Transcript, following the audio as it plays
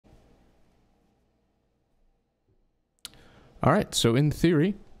All right, so in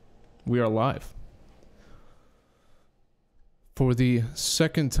theory, we are live. For the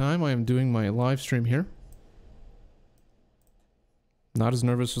second time, I am doing my live stream here. Not as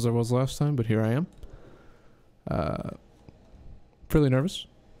nervous as I was last time, but here I am. Fairly nervous,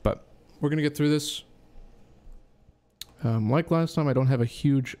 but we're going to get through this. Like last time, I don't have a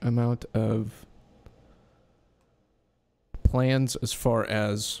huge amount of plans as far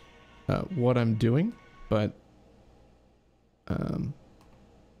as what I'm doing, but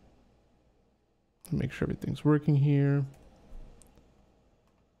make sure everything's working here.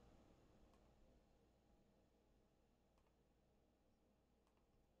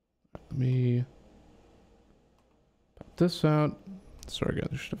 Let me pop this out. Sorry guys,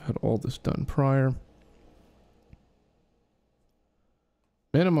 I should have had all this done prior.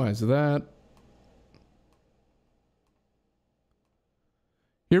 Minimize that.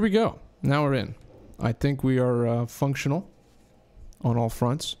 Here we go. Now we're in. I think we are functional on all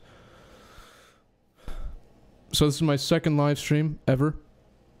fronts. So this is my second live stream ever.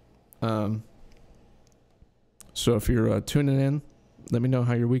 So if you're tuning in, let me know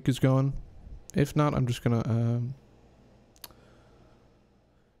how your week is going. If not, I'm just gonna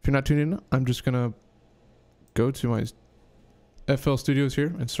if you're not tuning in, I'm just gonna go to my FL Studios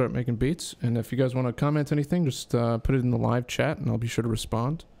here and start making beats. And if you guys want to comment anything, just put it in the live chat and I'll be sure to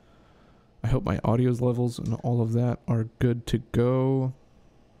respond. I hope my audio levels and all of that are good to go.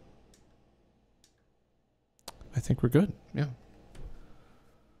 I think we're good, yeah.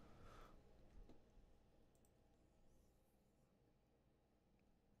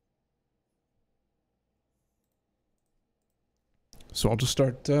 So I'll just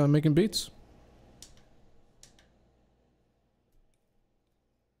start making beats.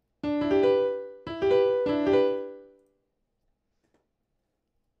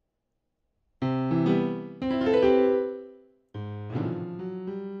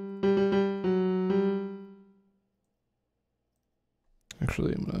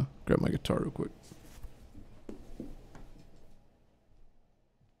 Actually, I'm gonna grab my guitar real quick.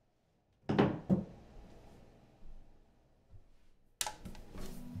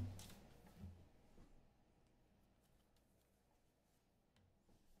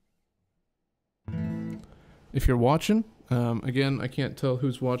 If you're watching, again, I can't tell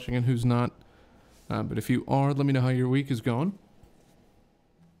who's watching and who's not, but if you are, let me know how your week is going.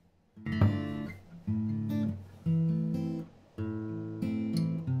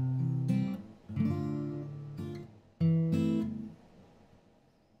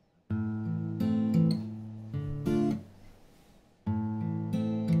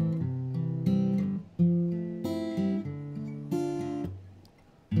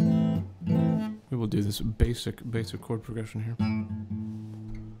 We'll do this basic chord progression here.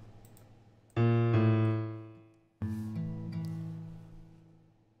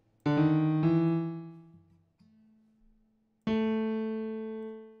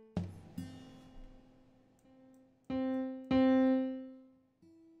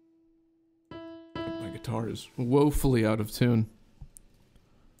 My guitar is woefully out of tune.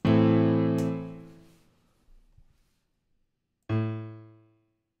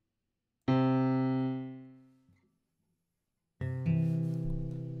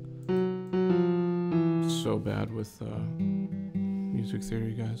 So bad with music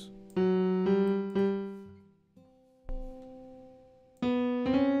theory, guys.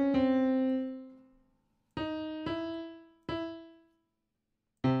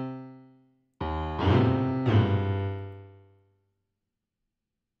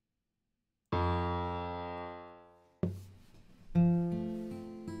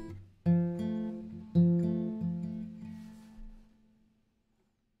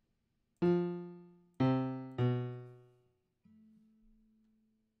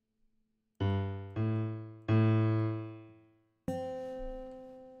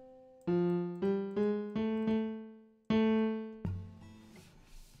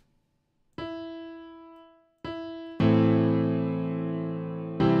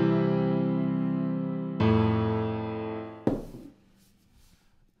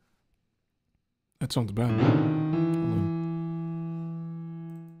 That sounds bad.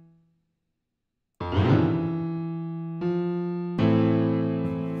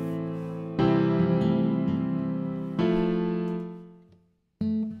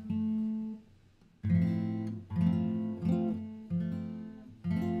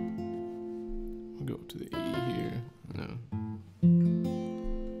 I'll go up to the E here. No.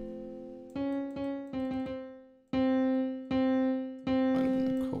 Might have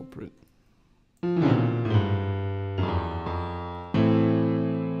been the culprit.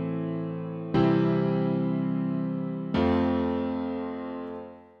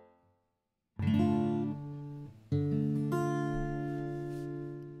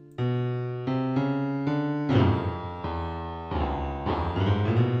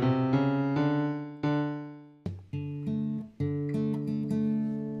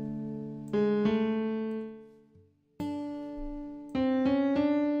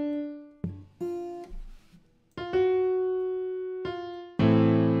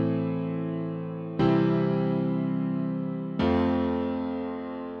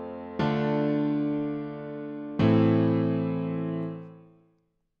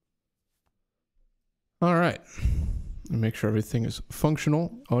 All right. And make sure everything is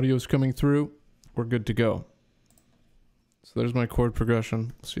functional. Audio is coming through. We're good to go. So there's my chord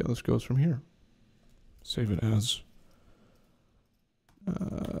progression. Let's see how this goes from here. Save it as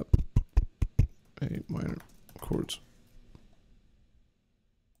A minor chords.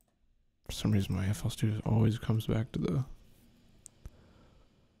 For some reason, my FL Studio always comes back to the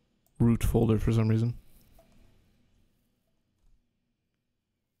root folder for some reason.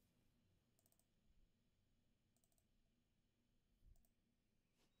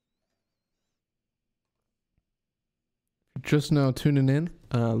 If you're just now tuning in,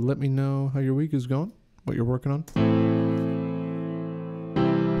 let me know how your week is going, what you're working on.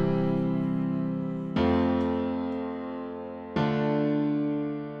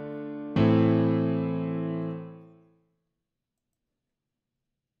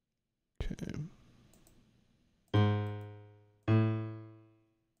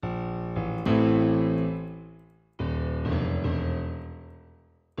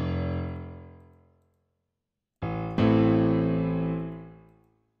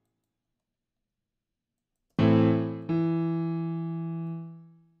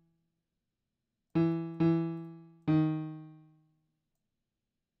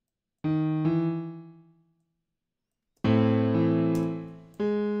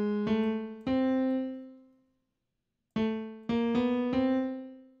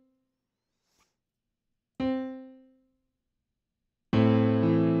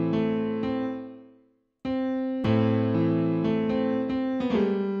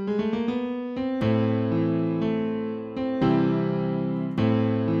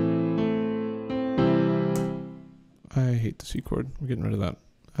 I hate the C chord. We're getting rid of that.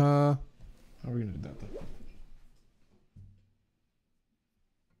 How are we gonna do that then?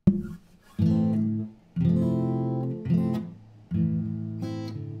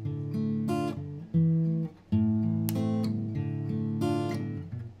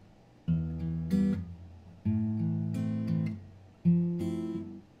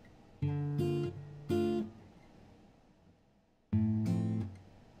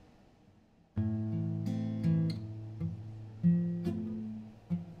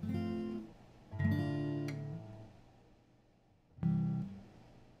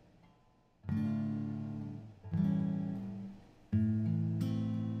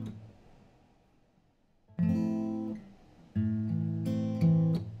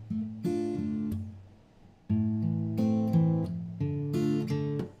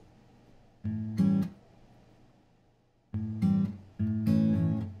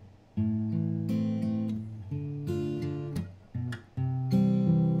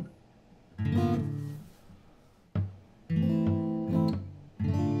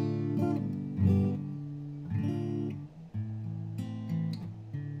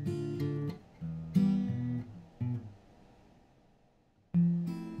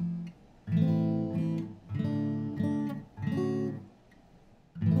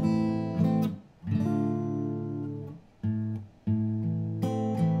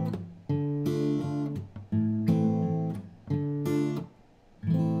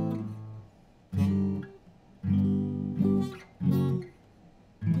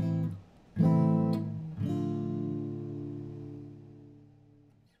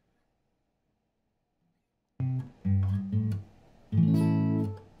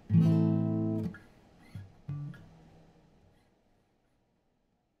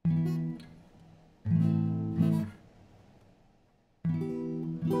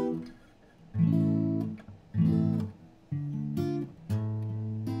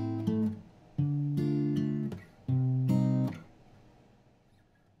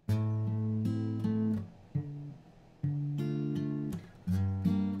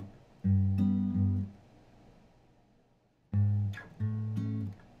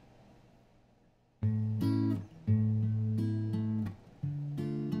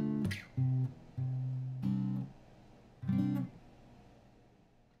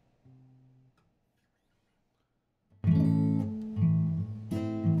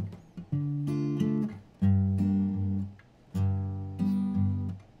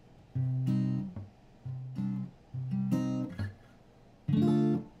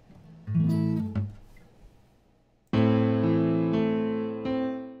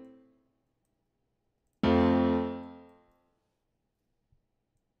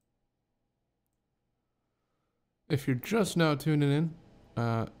 If you're just now tuning in,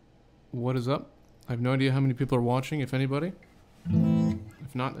 what is up? I have no idea how many people are watching, if anybody.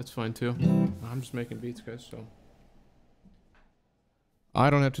 If not, that's fine too. I'm just making beats, guys, so I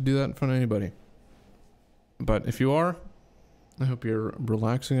don't have to do that in front of anybody. But if you are, I hope you're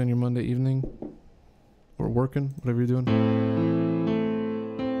relaxing on your Monday evening. or working, whatever you're doing.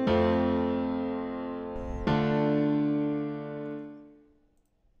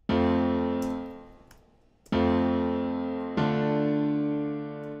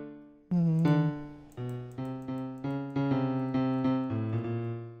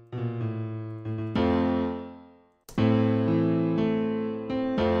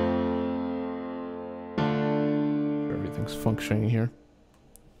 Everything's functioning here.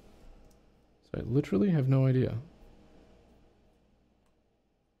 So I literally have no idea.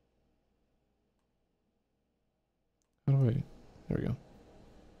 How do I... There we go.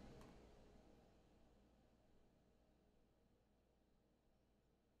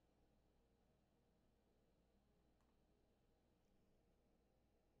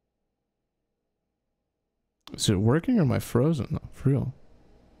 Is it working or am I frozen? No, for real.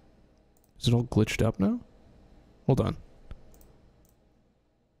 Is it all glitched up now? Hold on.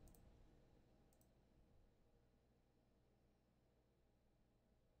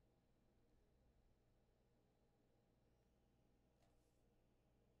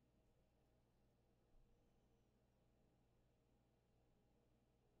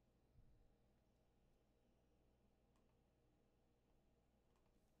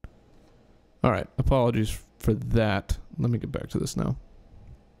 Alright, apologies for that. Let me get back to this now.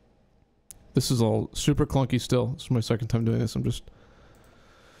 This is all super clunky still. This is my second time doing this. I'm just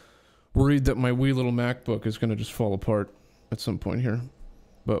worried that my wee little MacBook is going to just fall apart at some point here.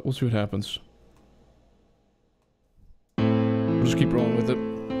 But we'll see what happens. We'll just keep rolling with it.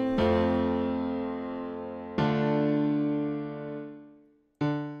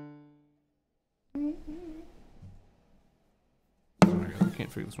 Sorry, I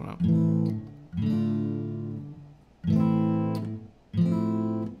can't figure this one out.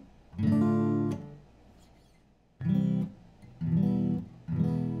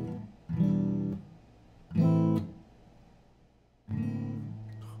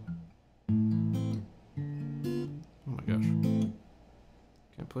 Oh my gosh.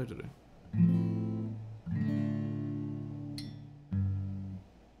 Can't play today.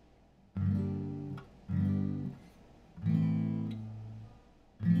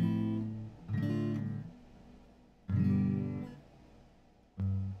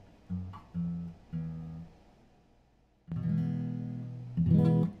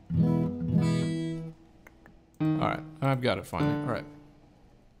 Alright, I've got it finally. Alright.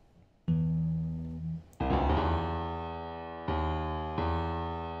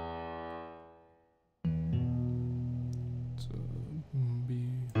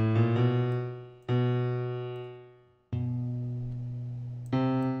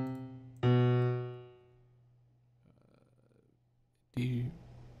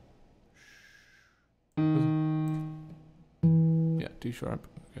 D sharp.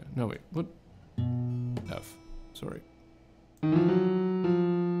 Okay. No, wait. What? F. Sorry. G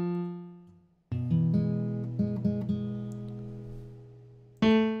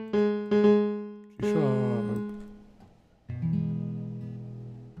sharp.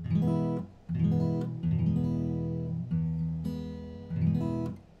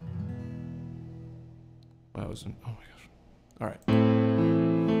 That was an... Oh my gosh. All right.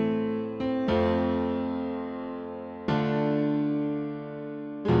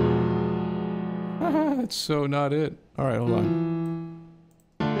 That's so not it. All right, hold on.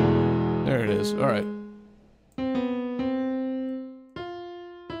 There it is. All right.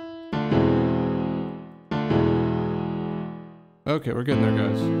 Okay, we're getting there,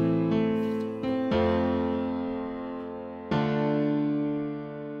 guys.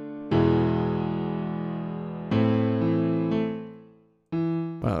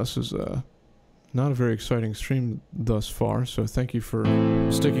 Wow, this is not a very exciting stream thus far, so thank you for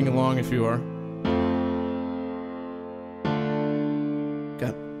sticking along if you are.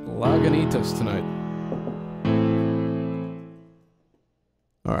 Got Lagunitas tonight.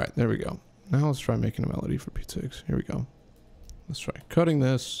 Alright, there we go. Now let's try making a melody for Pete's sakes. Here we go. Let's try cutting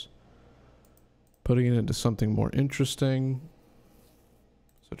this, putting it into something more interesting,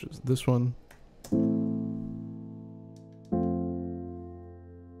 such as this one.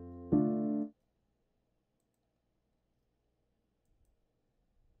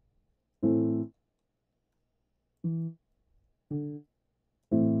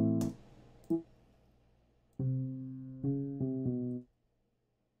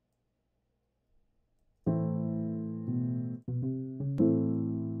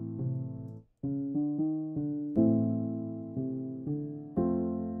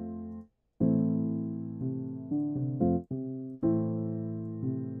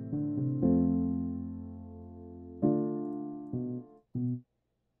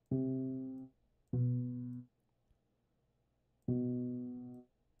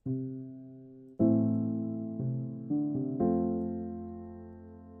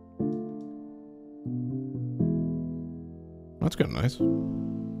 That's kind of nice.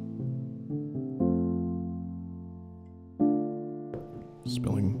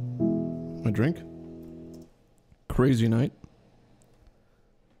 Spilling my drink. Crazy night.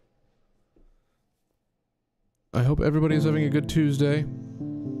 I hope everybody's having a good Tuesday.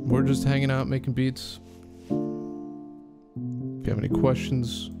 We're just hanging out, making beats. If you have any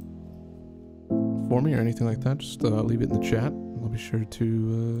questions for me or anything like that, just leave it in the chat. I'll be sure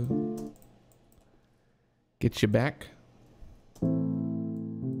to get you back.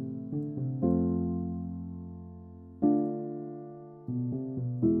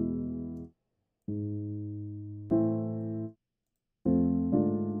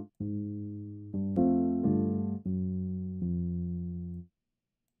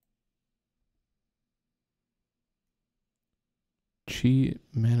 Chi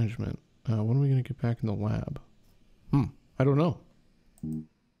management. When are we going to get back in the lab? I don't know.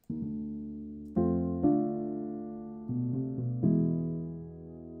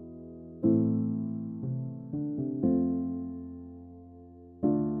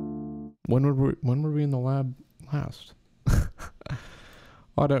 When were we in the lab last?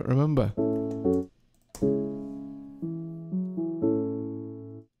 I don't remember.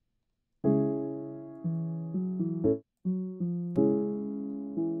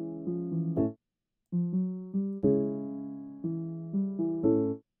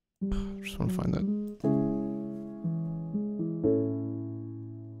 Just want to find that.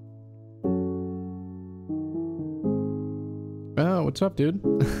 Oh, what's up, dude?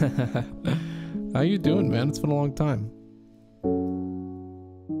 How you doing, man? It's been a long time.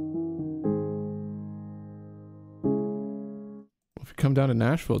 If you come down to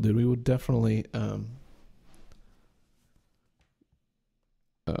Nashville, dude, we would definitely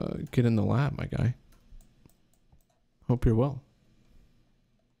get in the lab, my guy. Hope you're well.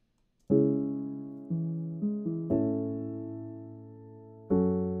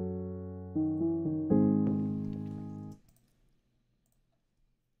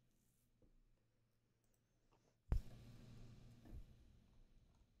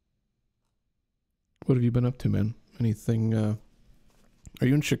 What have you been up to, man? Anything, are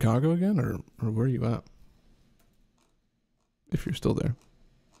you in Chicago again, or where are you at? If you're still there.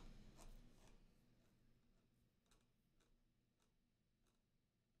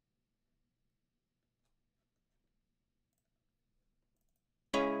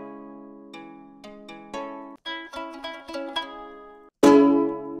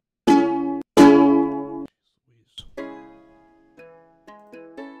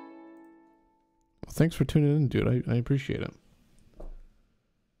 Well, thanks for tuning in, dude. I appreciate it.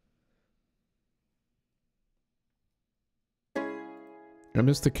 I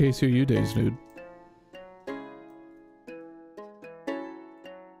miss the KCOU days, dude.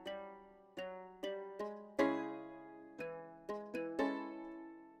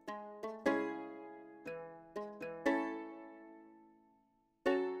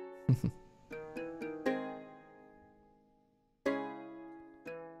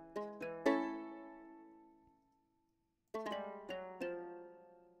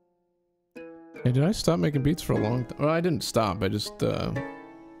 Hey, did I stop making beats for a long time? Well, I didn't stop. I just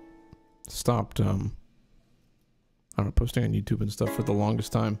stopped, I don't know, posting on YouTube and stuff for the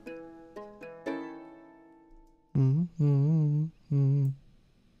longest time.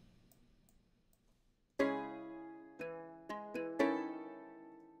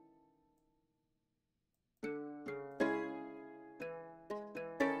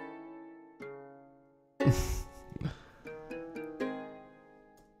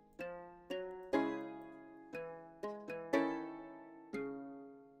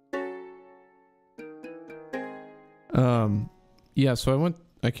 Yeah, so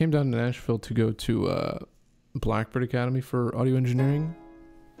I came down to Nashville to go to Blackbird Academy for audio engineering.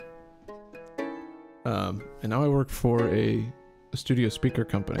 And now I work for a studio speaker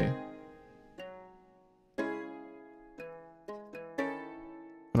company.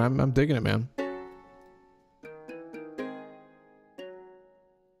 And I'm digging it, man.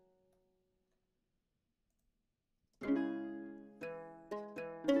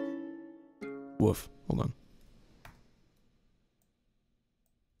 Woof. Hold on.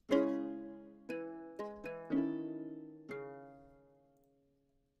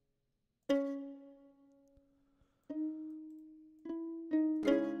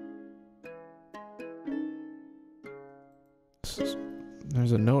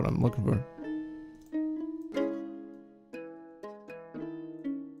 There's a note I'm looking for.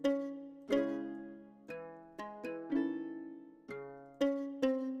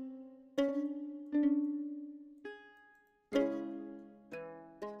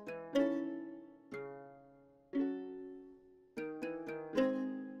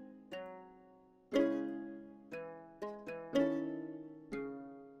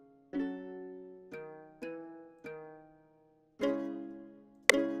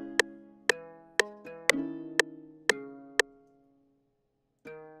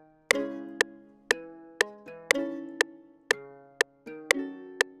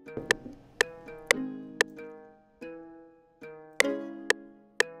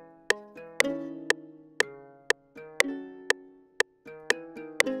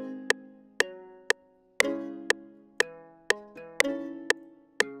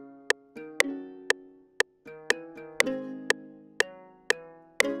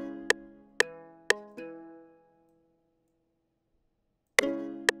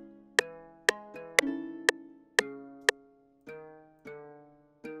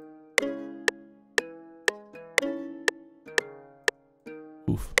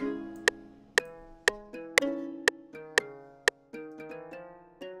 Oof.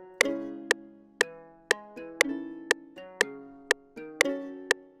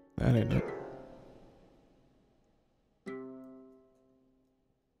 That ain't it.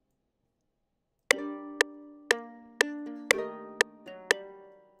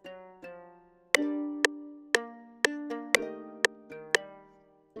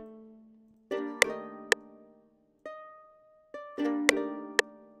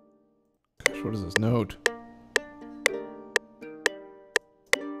 Gosh, what is this note?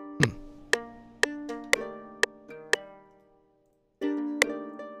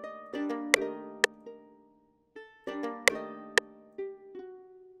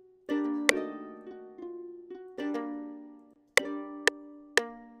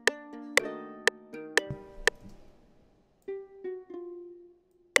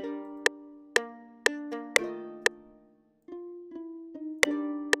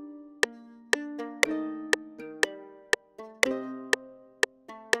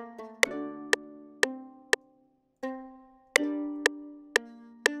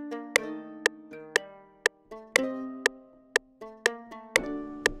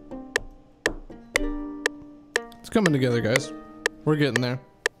 It's coming together, guys. We're getting there.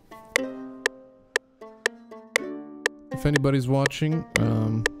 If anybody's watching,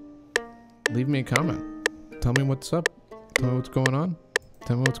 leave me a comment. Tell me what's up. Tell me what's going on.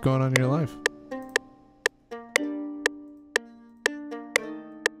 Tell me what's going on in your life.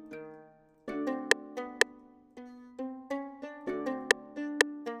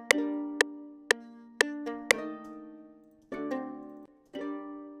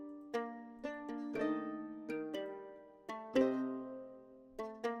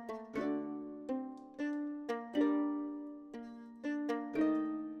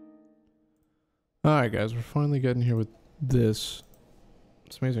 Alright guys, we're finally getting here with this.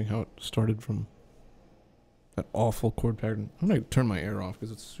 It's amazing how it started from that awful chord pattern. I'm gonna turn my air off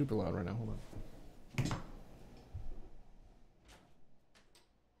because it's super loud right now. Hold on.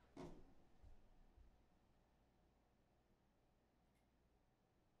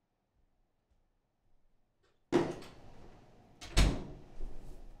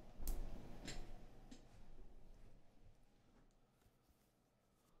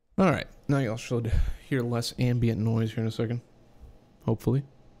 Alright, now y'all should hear less ambient noise here in a second. Hopefully.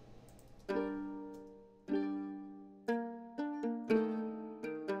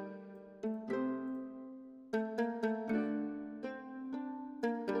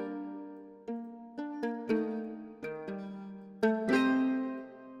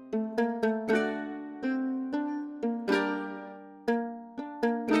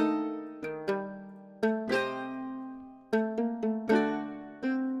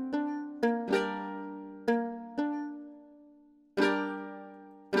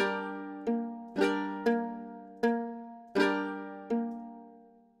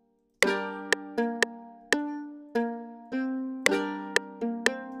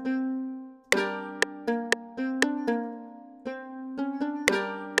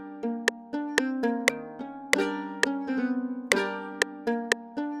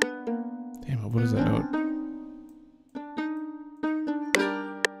 What is that note?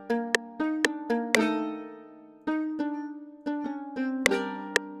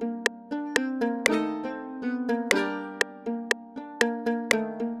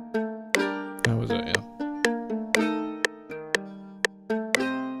 That was it, yeah.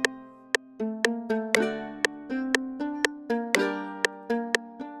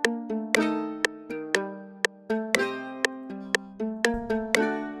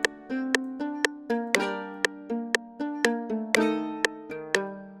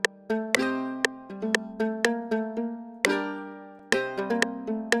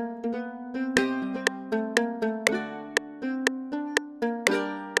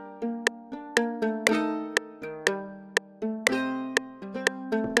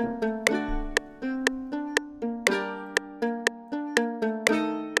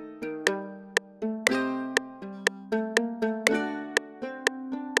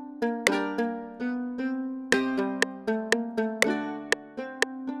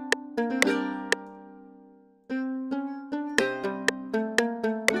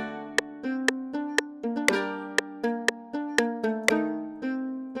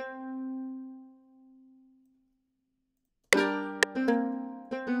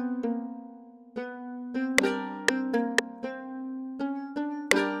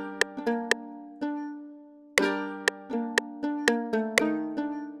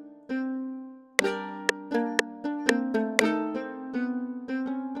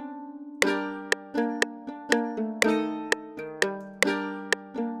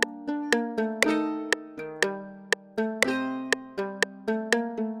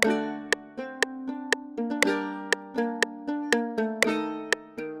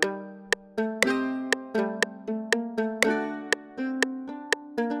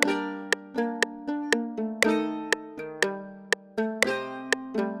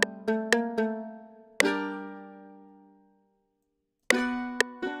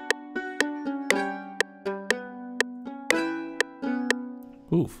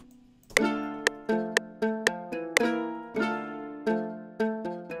 Oof.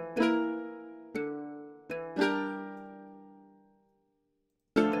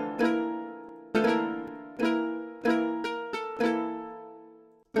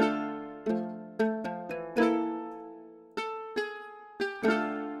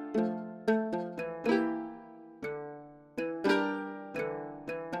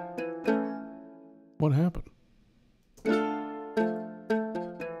 What happened?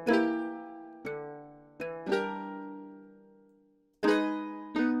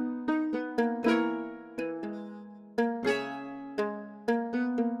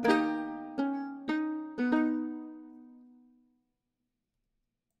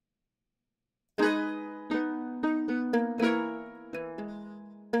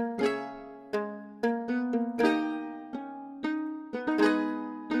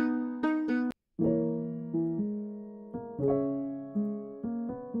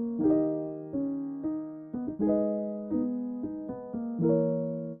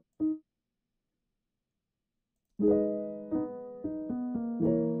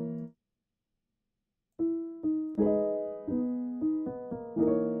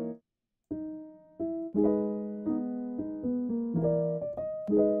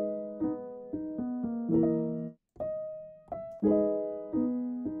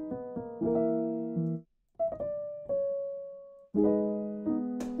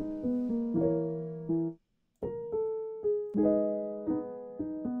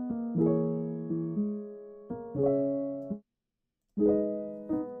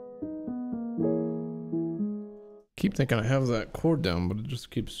 Keep thinking I have that chord down, but it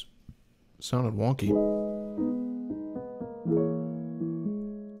just keeps sounding wonky.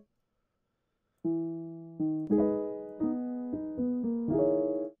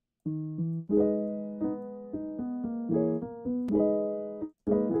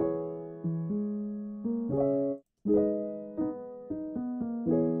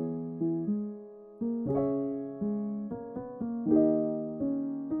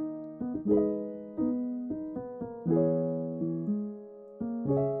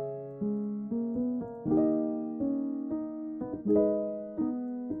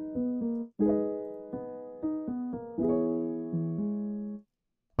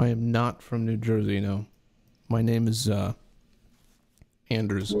 I am not from New Jersey, no. My name is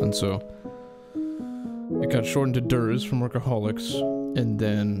Anders, and so it got shortened to Ders from Workaholics, and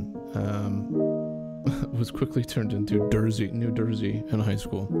then was quickly turned into Dersey, New Dersey in high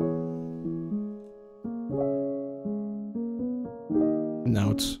school.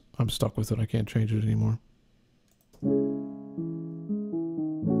 Now I'm stuck with it. I can't change it anymore.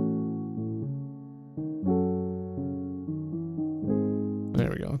 There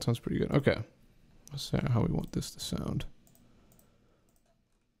we go. That sounds pretty good. Okay. Let's see how we want this to sound.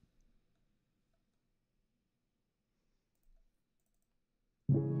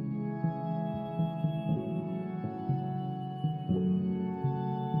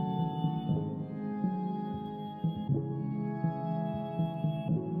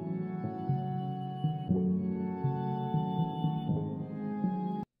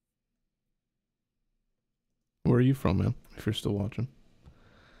 Where are you from, man? If you're still watching.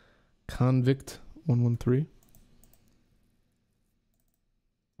 Convict 113.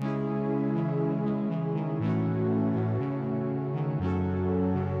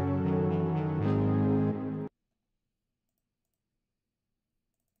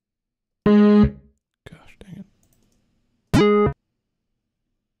 Gosh dang it.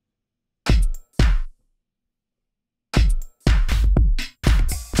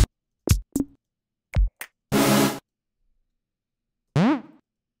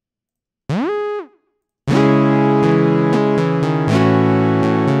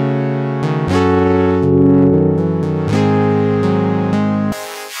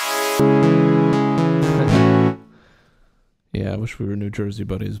 Yeah, I wish we were New Jersey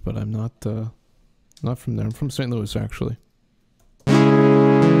buddies, but I'm not from there. I'm from St. Louis, actually.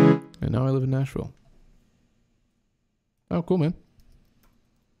 And now I live in Nashville. Oh, cool, man.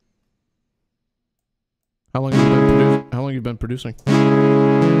 How long have you been producing?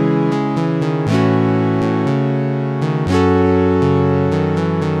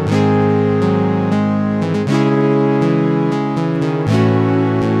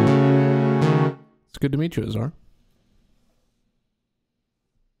 It's good to meet you, Azar.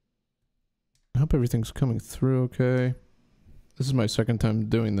 I hope everything's coming through okay. This is my second time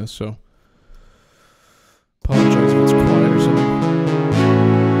doing this, so apologize if it's quiet or something.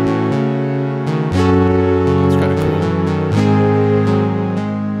 It's kind of cool.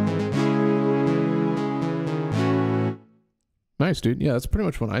 Nice, dude. Yeah, that's pretty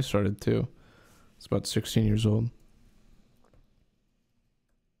much when I started too. It's about 16 years old.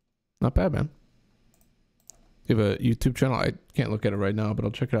 Not bad, man. You have a YouTube channel? I can't look at it right now, but I'll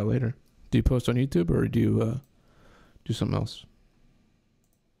check it out later. Do you post on YouTube or do you do something else?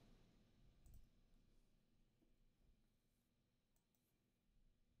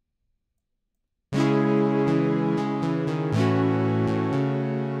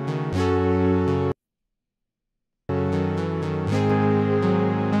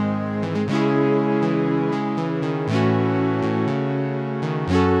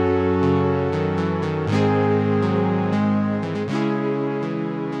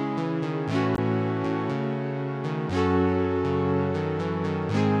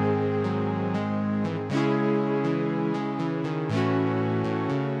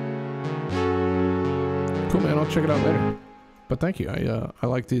 Cool, man. I'll check it out later. But thank you. I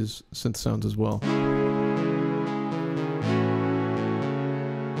like these synth sounds as well.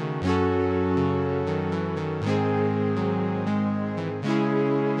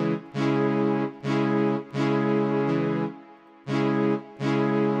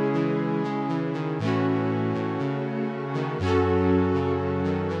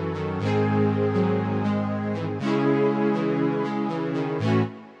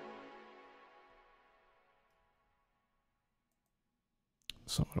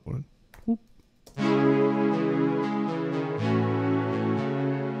 Somewhat would. Whoop.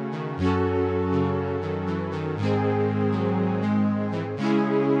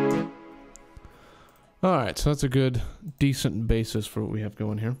 All right, so that's a good, decent basis for what we have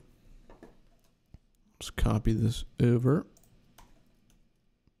going here. Let's copy this over.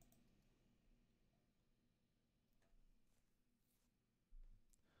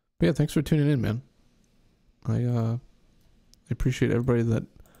 But yeah, thanks for tuning in, man. I appreciate everybody that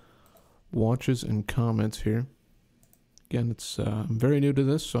watches and comments here. Again, it's I'm very new to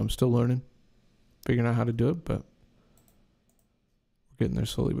this, so I'm still learning, figuring out how to do it, but we're getting there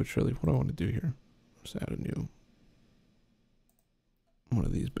slowly but surely. What do I want to do here? Let's add a new one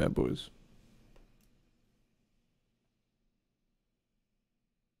of these bad boys.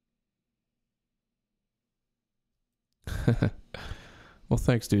 Well,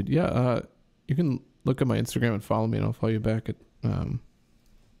 thanks, dude. Yeah, you can look at my Instagram and follow me, and I'll follow you back at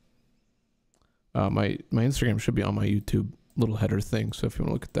my Instagram should be on my YouTube little header thing, so if you want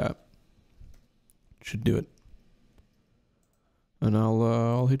to look at that, should do it. And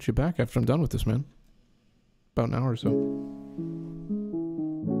I'll hit you back after I'm done with this, man. About an hour or so.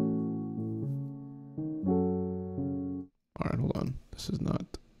 All right, hold on. This is not.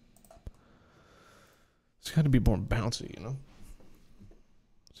 It's got to be more bouncy, you know.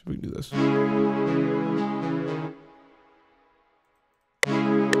 Let's see if we can do this.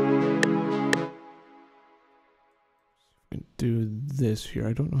 We can do this here.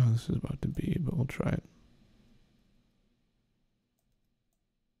 I don't know how this is about to be, but we'll try it.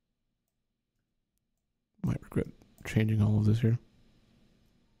 Might regret changing all of this here.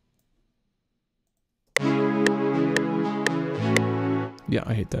 Yeah,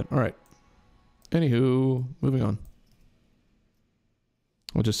 I hate that. All right. Anywho, moving on.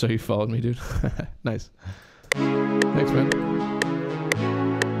 I'll just say you followed me, dude. Nice. Thanks, man.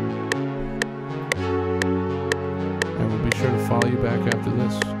 I will be sure to follow you back after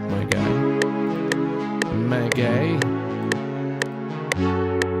this, my guy. My guy.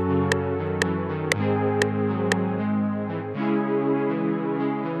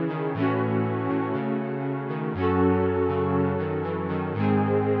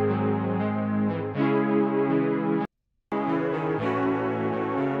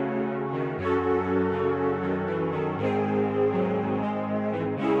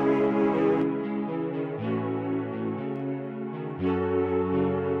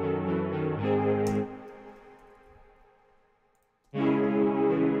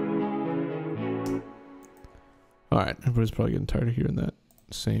 Alright, everybody's probably getting tired of hearing that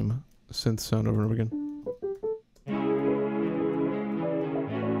same synth sound over and over again.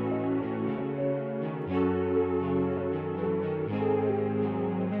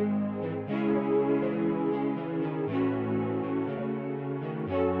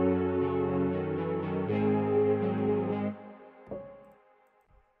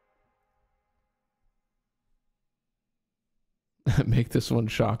 Make this one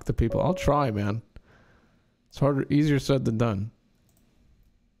shock the people. I'll try, man. It's harder, easier said than done.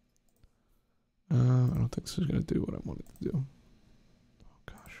 I don't think this is gonna do what I wanted to do. Oh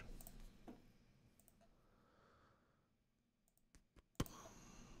gosh.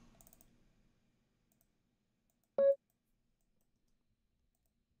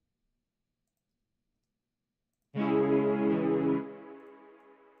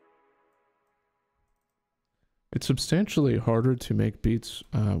 It's substantially harder to make beats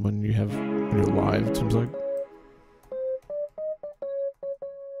when you're live, it seems like.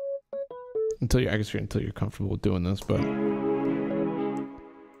 Until you're comfortable with doing this, but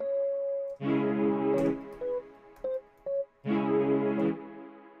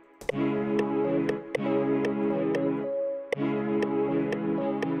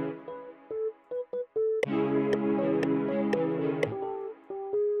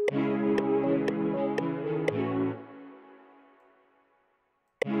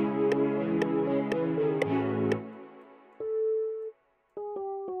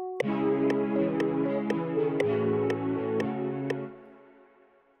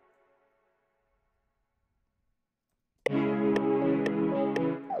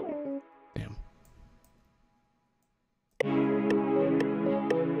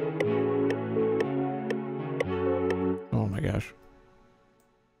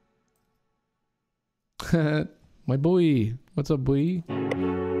my boy, what's up, boy?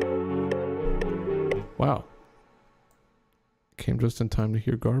 Wow. Came just in time to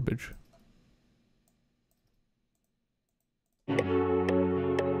hear garbage.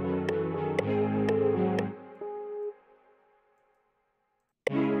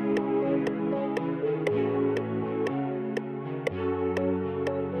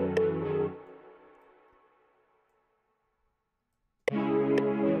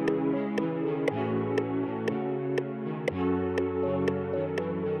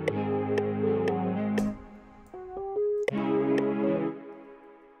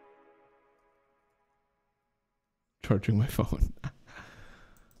 Charging my phone.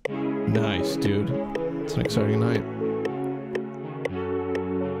 Nice, dude. It's an exciting night.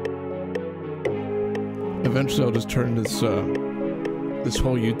 Eventually I'll just turn this this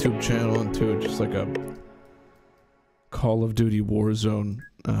whole YouTube channel into just like a Call of Duty Warzone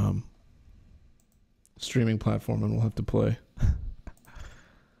streaming platform, and we'll have to play.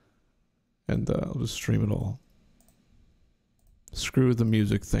 And I'll just stream it all. Screw the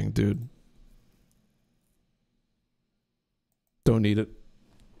music thing, dude. Don't need it.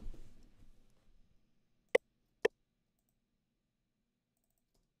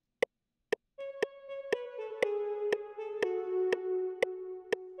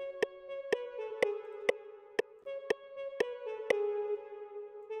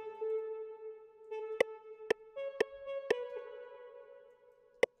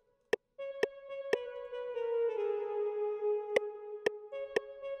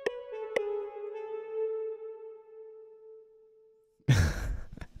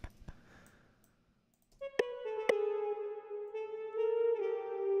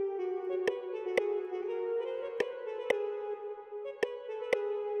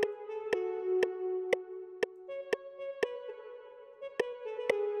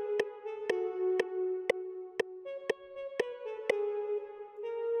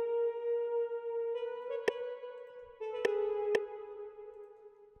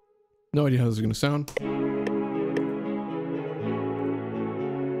 No idea how this is gonna sound.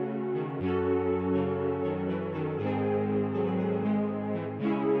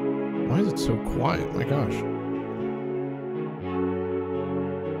 Why is it so quiet? My gosh.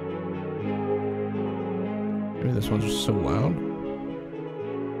 Maybe this one's just so loud.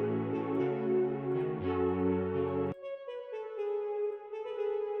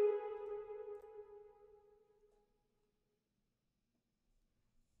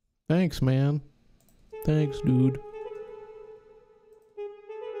 Thanks, man. Thanks, dude.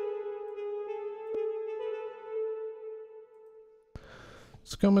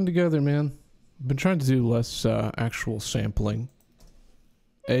 It's coming together, man. I've been trying to do less actual sampling.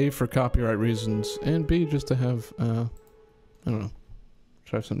 A, for copyright reasons, and B, just to have, I don't know,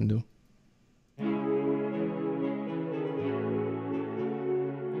 try something new.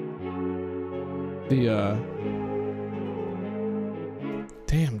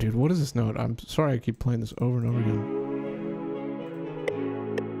 Damn, dude, what is this note? I'm sorry I keep playing this over and over again.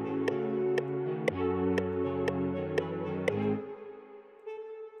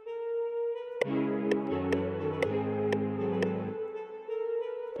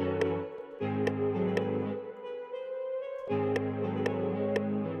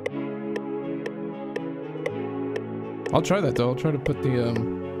 I'll try that though. I'll try to put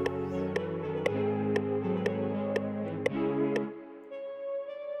the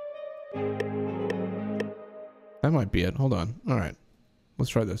that might be it. Hold on. All right. Let's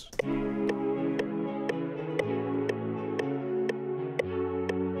try this.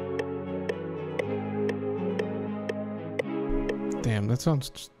 Damn, that sounds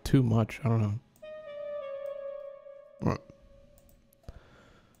just too much. I don't know. All right.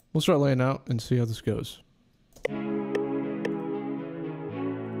 We'll start laying out and see how this goes.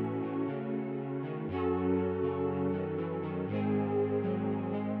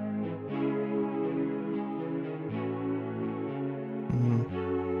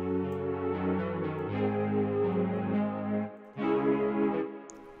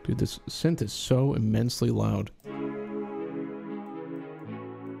 Dude, this synth is so immensely loud.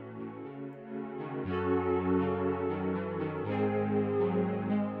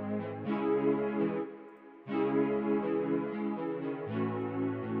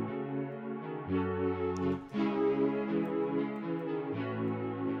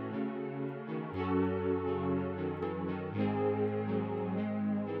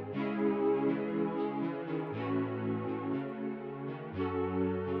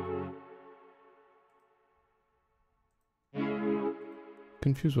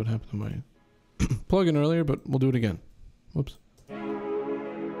 Confused what happened to my plug-in earlier, but we'll do it again. Whoops.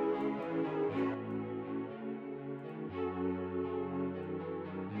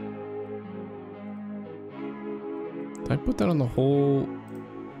 Did I put that on the whole?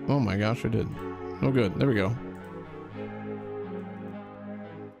 Oh my gosh, I did. Oh good, there we go.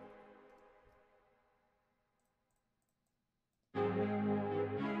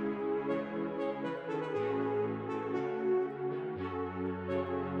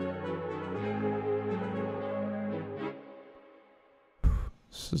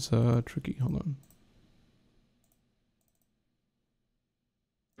 This is tricky. Hold on.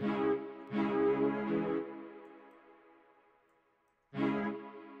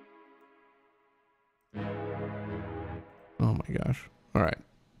 Oh my gosh. All right.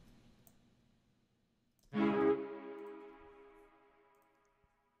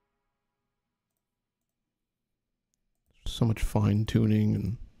 So much fine tuning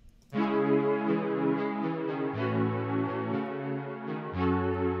and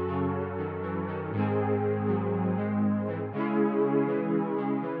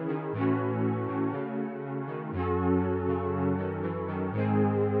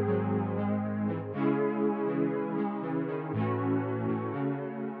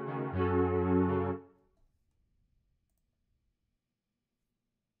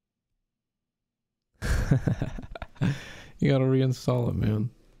you gotta reinstall it, man.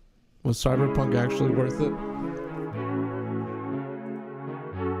 Was Cyberpunk actually worth it?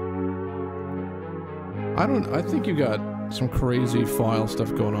 I think you got some crazy file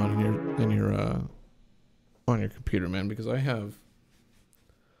stuff going on in your on your computer, man, because I have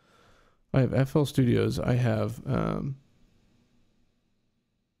FL Studios, I have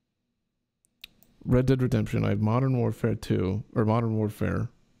Red Dead Redemption, I have Modern Warfare 2 or Modern Warfare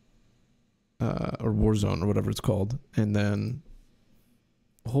or Warzone or whatever it's called, and then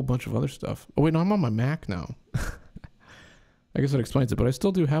a whole bunch of other stuff. Oh wait, no, I'm on my Mac now. I guess that explains it, but I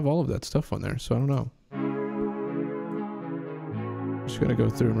still do have all of that stuff on there, so I don't know. Just gonna go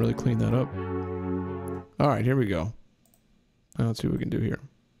through and really clean that up. All right, here we go. Now let's see what we can do here.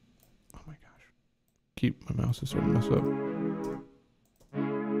 Oh my gosh, my mouse is starting to mess up.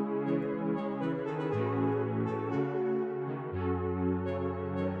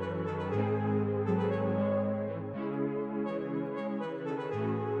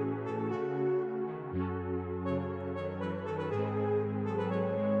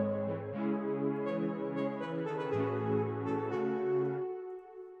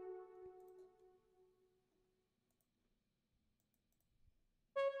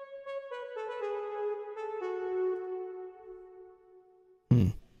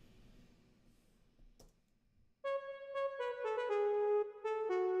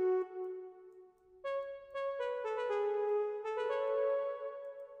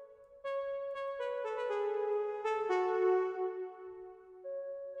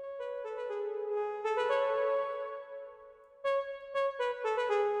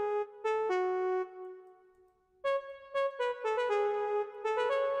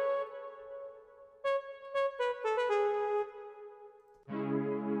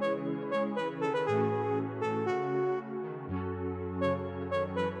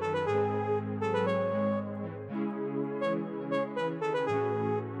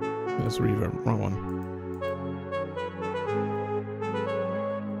 That's reverb, wrong one.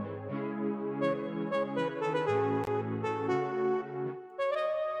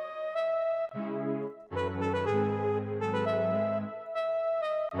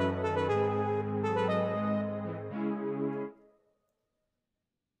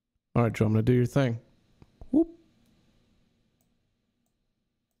 All right, Joe, I'm gonna do your thing. Whoop.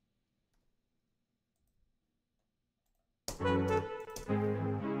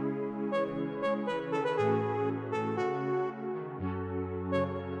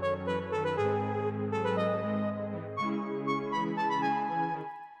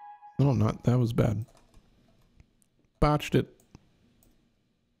 No, not that was bad. Botched it.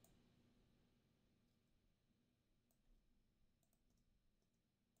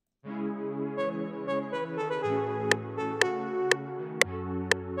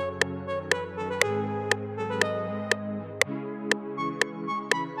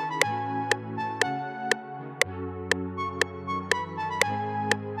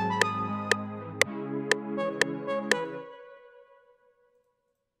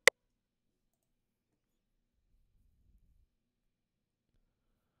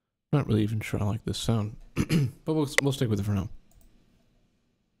 Not really even sure I like this sound, but we'll stick with it for now.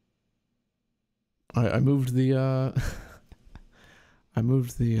 I moved the I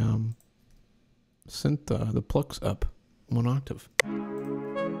moved the synth the plucks up 1 octave. I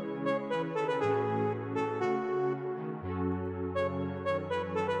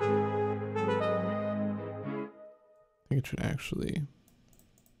think it should actually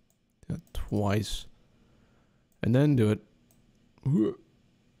do it twice and then do it.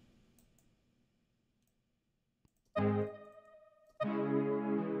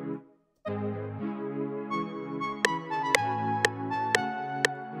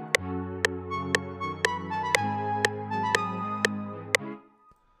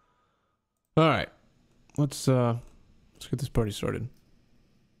 All right, let's get this party started.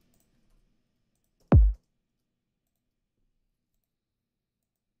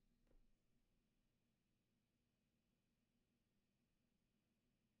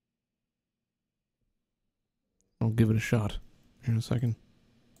 I'll give it a shot here in a second.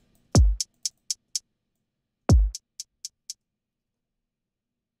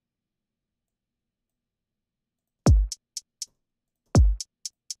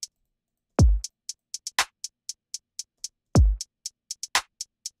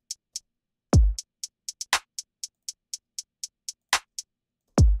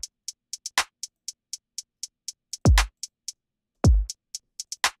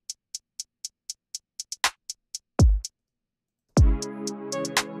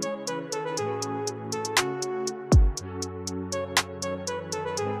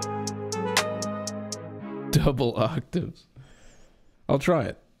 Double octaves. I'll try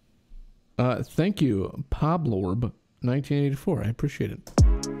it. Thank you, Poblorb 1984. I appreciate it.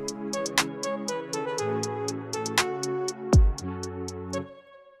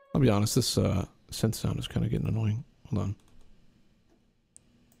 I'll be honest, this synth sound is kind of getting annoying. Hold on.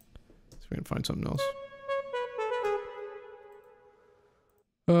 See if we can find something else.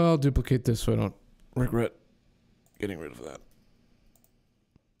 I'll duplicate this so I don't regret getting rid of that.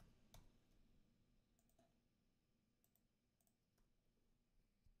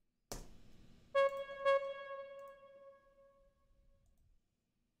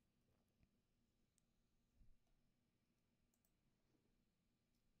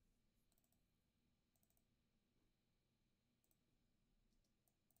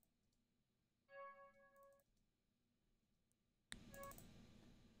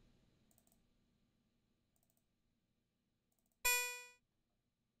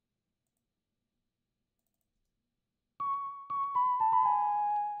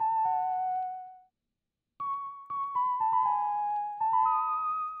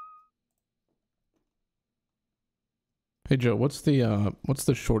 Hey Joe, what's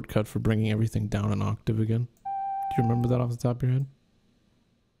the shortcut for bringing everything down an octave again? Do you remember that off the top of your head?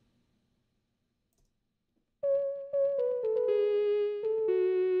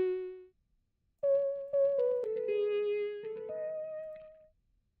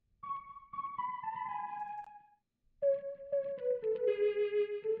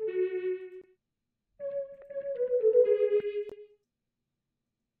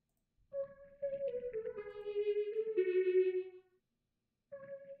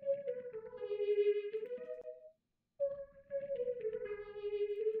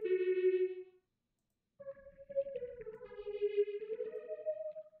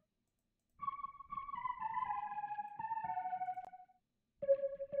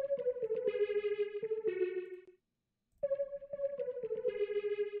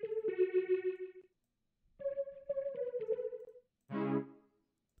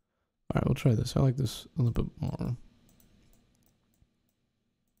 Alright, we'll try this. I like this a little bit more.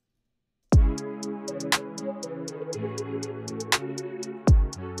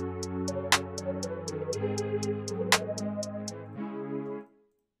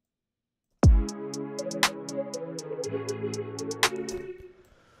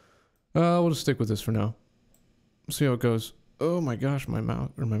 We'll just stick with this for now. See how it goes. Oh my gosh, my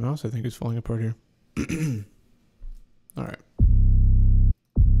mouse I think is falling apart here. Alright.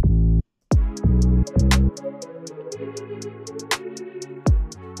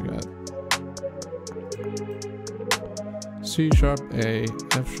 We got C sharp, A,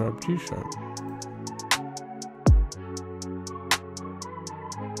 F sharp, G sharp.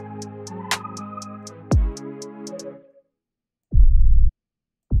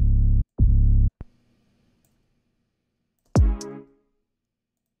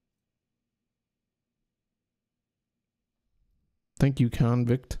 Thank you,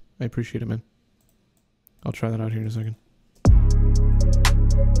 Convict. I appreciate it, man. I'll try that out here in a second.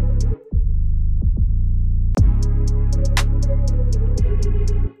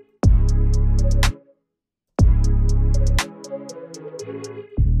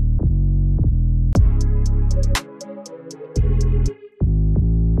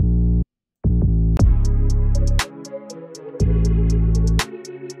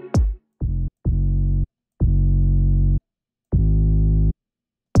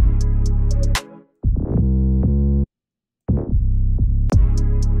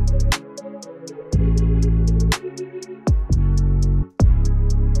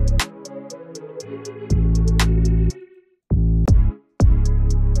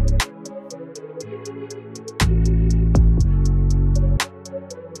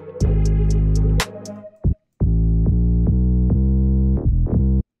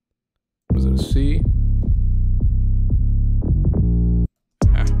 C.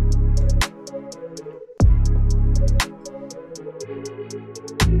 Ah.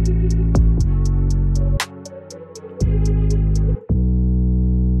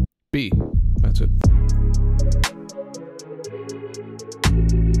 B. That's it.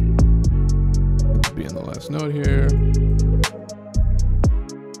 Be in the last note here.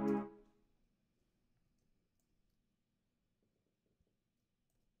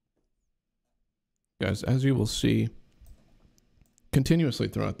 Guys, as you will see continuously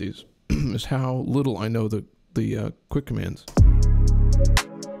throughout these is how little I know the quick commands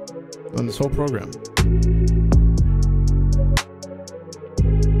on this whole program.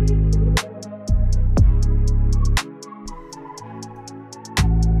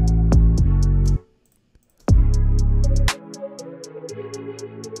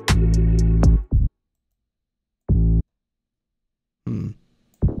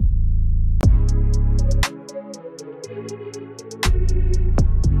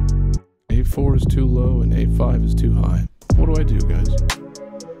 A4 is too low and A5 is too high. What do I do, guys?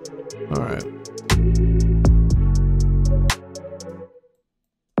 All right.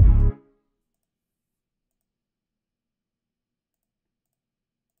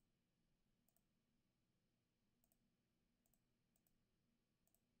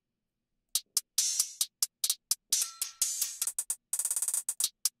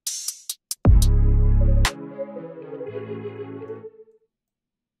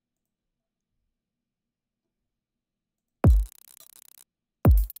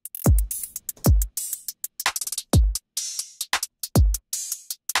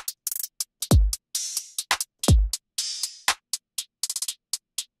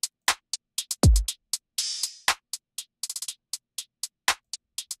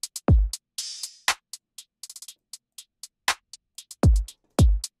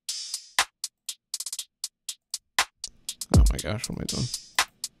 Oh my gosh, what am I doing?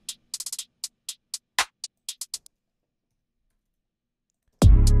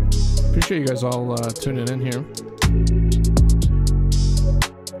 Appreciate you guys all tuning in here.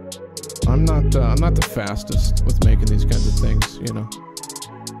 I'm not the fastest with making these kinds of things, you know.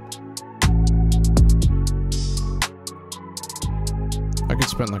 I could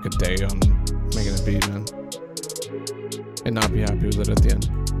spend like a day on making a beat, man, and not be happy with it at the end.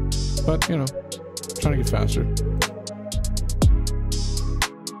 But, you know, trying to get faster.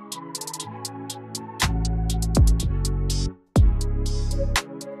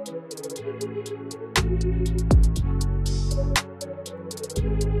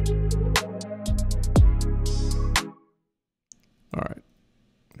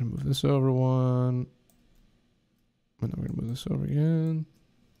 This over one, and then we're gonna move this over again.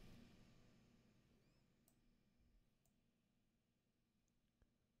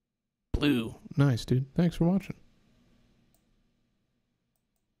 Blue, nice, dude. Thanks for watching.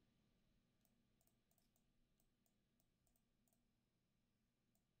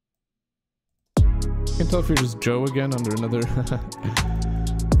 Can't tell if you're just Joe again under another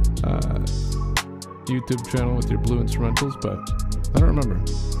YouTube channel with your blue instrumentals, but I don't remember.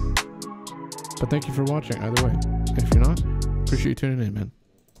 But thank you for watching either way. If you're not, appreciate you tuning in, man.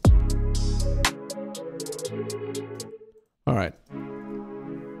 All right. I'm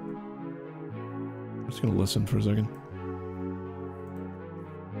just gonna listen for a second.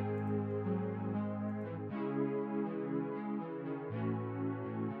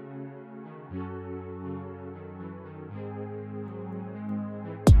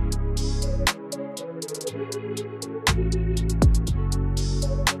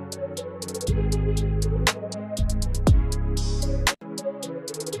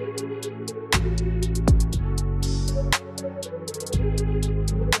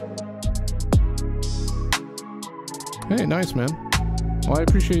 Hey, nice, man. Well, I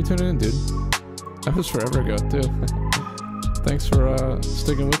appreciate you tuning in, dude. That was forever ago, too. Thanks for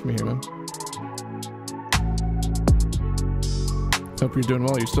sticking with me here, man. Hope you're doing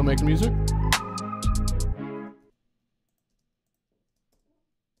well. You still making music?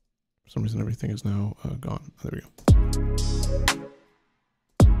 For some reason, everything is now gone. Oh, there we go.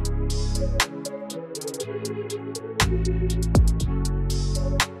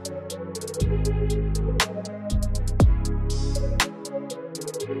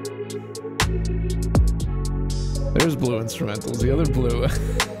 There's blue instrumentals, the other blue.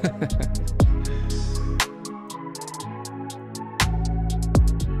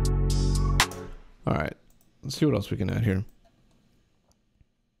 All right, let's see what else we can add here.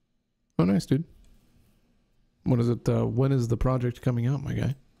 Oh, nice, dude. What is it? When is the project coming out, my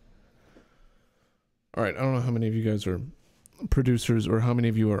guy? All right, I don't know how many of you guys are producers or how many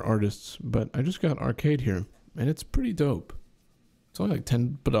of you are artists, but I just got Arcade here, and it's pretty dope. It's only like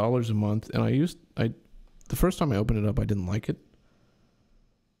 $10 a month, and the first time I opened it up, I didn't like it.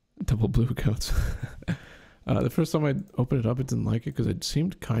 Double blue coats. The first time I opened it up, I didn't like it because it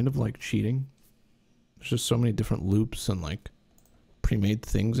seemed kind of like cheating. There's just so many different loops and like pre-made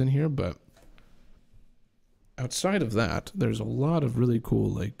things in here, but outside of that, there's a lot of really cool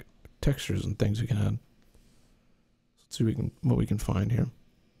like textures and things you can add. Let's see what we can find here.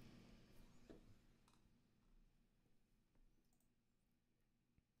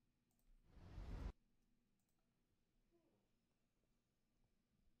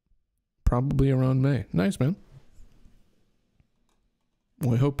 Probably around May. Nice, man.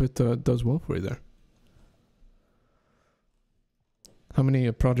 Well, I hope it does well for you there. How many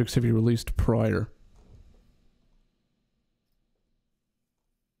projects have you released prior?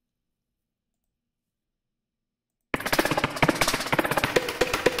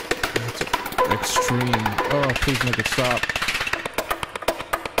 That's extreme. Oh, please make it stop.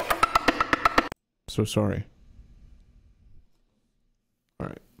 So sorry. All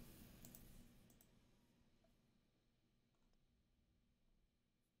right.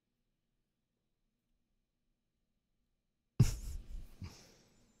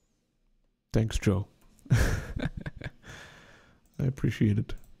 Thanks, Joe. I appreciate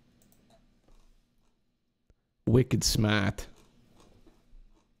it. Wicked smart.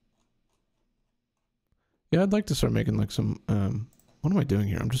 Yeah, I'd like to start making like some, what am I doing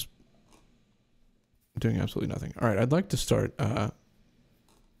here? I'm just doing absolutely nothing. All right, I'd like to start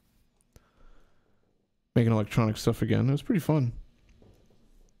making electronic stuff again. It was pretty fun.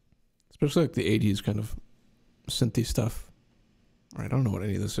 Especially like the 80s kind of synthy stuff. All right, I don't know what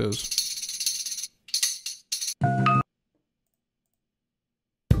any of this is.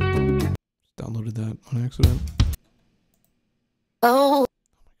 Downloaded that on accident. Oh.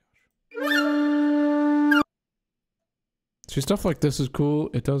 See, stuff like this is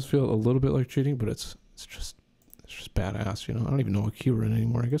cool. It does feel a little bit like cheating, but it's just badass, you know. I don't even know what key we're in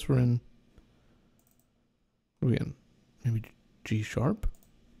anymore. I guess we're in. What are we in? Maybe G sharp?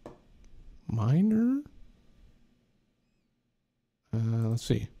 Minor? Let's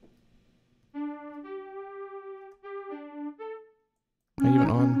see. Am I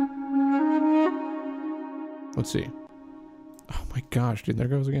even on? Let's see. Oh my gosh, dude, there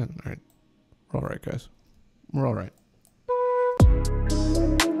goes again. All right. We're all right, guys. We're all right.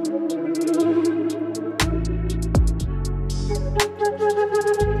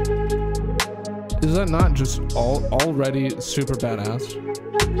 Is that not just already super badass?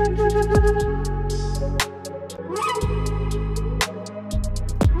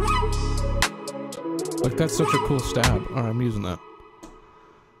 Like, that's such a cool stab. Alright, I'm using that.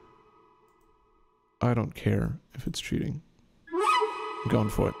 I don't care if it's cheating. I'm going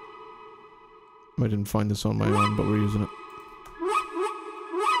for it. I didn't find this on my own, but we're using it.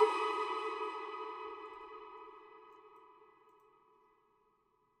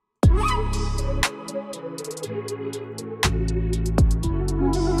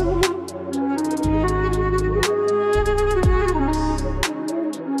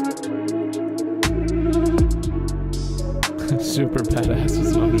 Super badass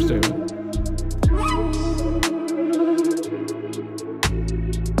is an understatement.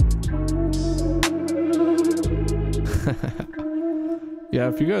 Yeah,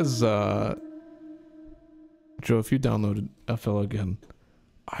 if you guys, Joe, if you downloaded FL again,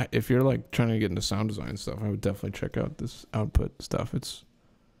 if you're like trying to get into sound design stuff, I would definitely check out this output stuff. It's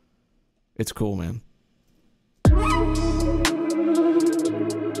cool, man.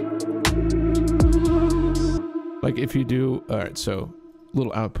 Like if you do, all right, so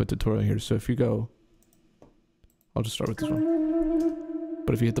little output tutorial here. So if you go, I'll just start with this one.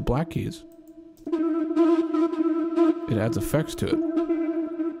 But if you hit the black keys, it adds effects to it.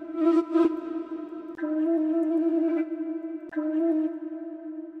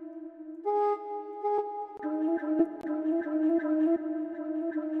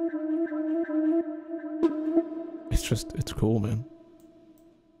 It's cool, man.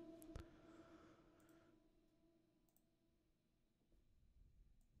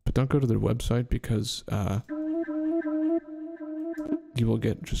 But don't go to their website because you will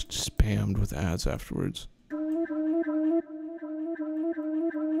get just spammed with ads afterwards.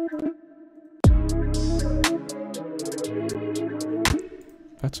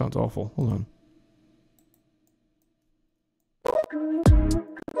 That sounds awful. Hold on.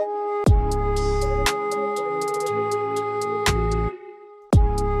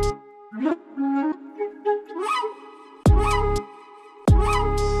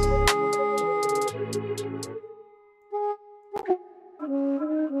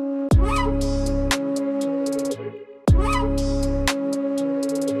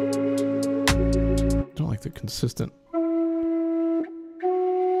 Don't like the consistent.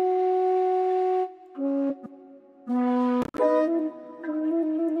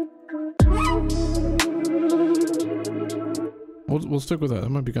 We'll stick with that. That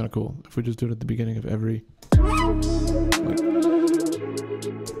might be kind of cool if we just do it at the beginning of every. Like,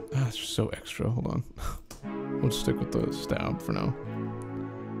 it's just so extra. Hold on. We'll stick with the stab for now.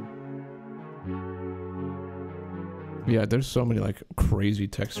 Yeah, there's so many like crazy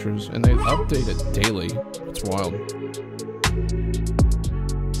textures, and they update it daily. It's wild.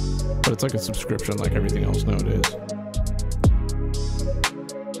 But it's like a subscription, like everything else nowadays.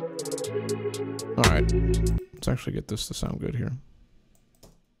 All right, let's actually get this to sound good here.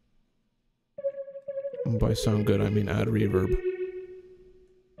 And by sound good, I mean add reverb.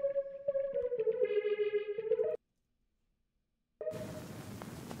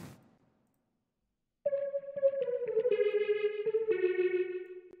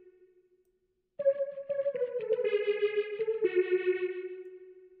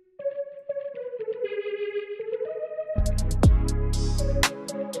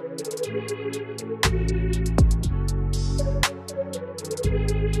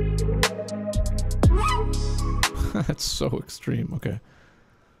 That's so extreme. Okay.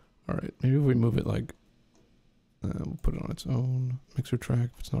 All right. Maybe if we move it like, we'll put it on its own mixer track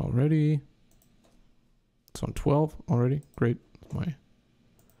if it's not already. It's on 12 already. Great. My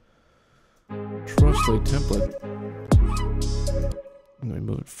trustly template. And then we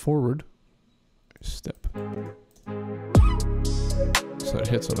move it forward a step. So that it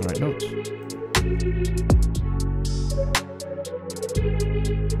hits on the right notes.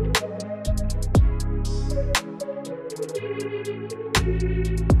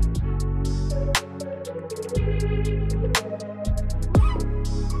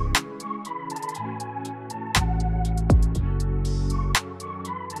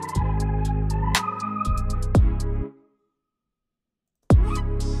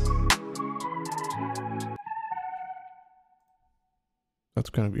 That's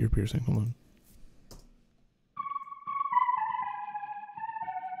kind of ear piercing. Hold on.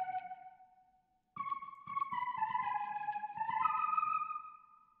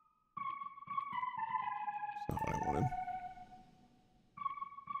 That's not what I wanted.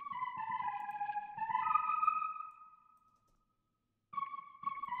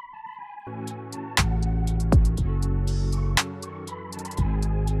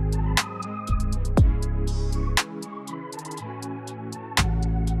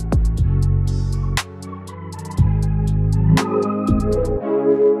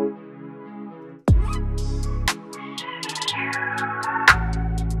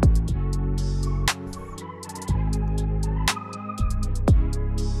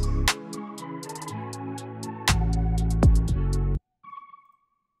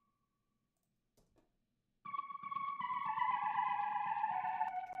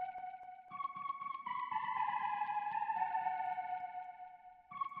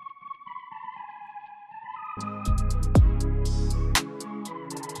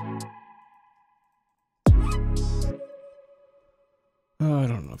 I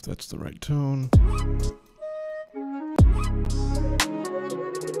don't know if that's the right tone.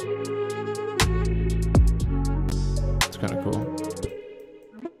 It's kind of cool.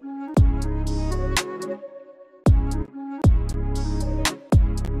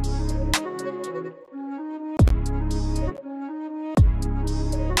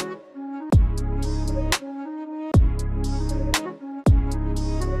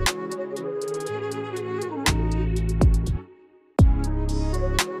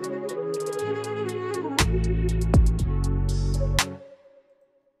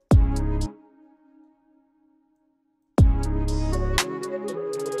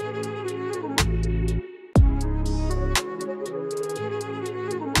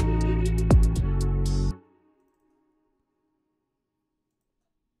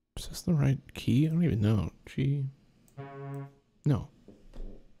 Is this the right key? I don't even know. G. No.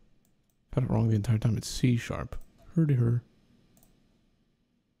 Got it wrong the entire time. It's C sharp. Hurdy her.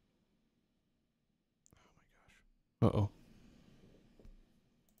 Oh my gosh. Uh-oh.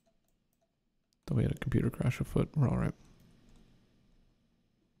 Thought we had a computer crash afoot. We're alright.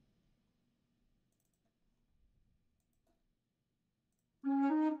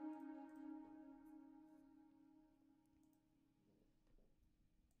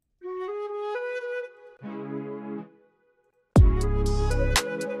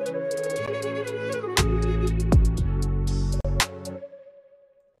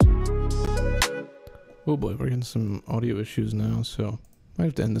 Oh boy, we're getting some audio issues now, so Might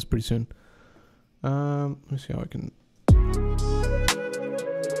have to end this pretty soon. Let me see how I can.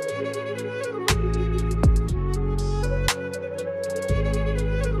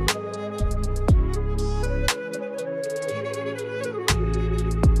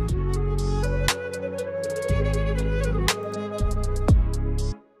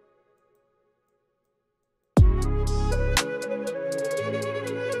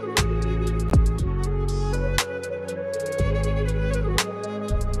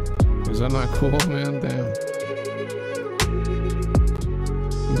 Is that not cool, man? Damn.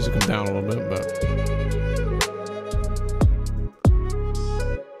 Needs to come down a little bit, but.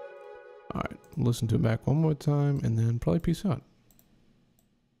 Alright, listen to it back one more time and then probably peace out.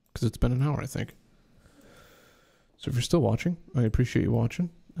 Because it's been an hour, I think. So if you're still watching, I appreciate you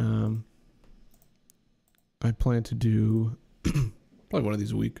watching. I plan to do probably one of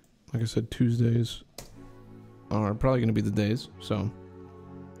these a week. Like I said, Tuesdays are probably going to be the days, so.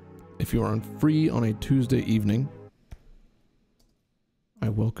 If you are free on a Tuesday evening, I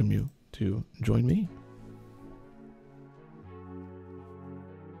welcome you to join me.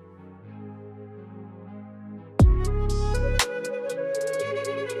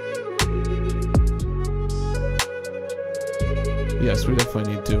 Yes, we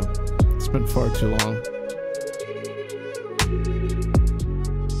definitely need to. It's been far too long.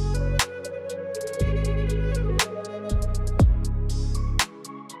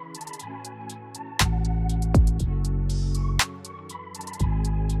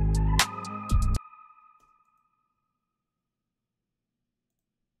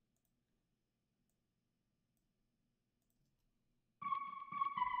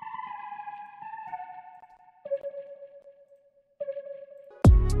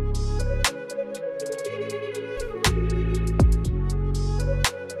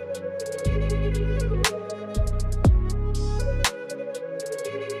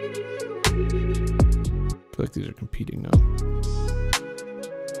 I feel like these are competing now.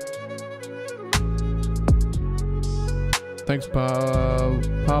 Thanks,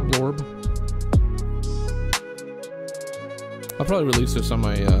 Poblorb. I'll probably release this on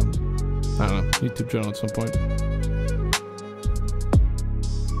my, I don't know, YouTube channel at some point.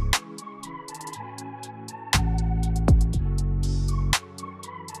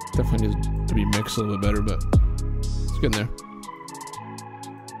 Definitely needs to be mixed a little bit better, but it's getting there.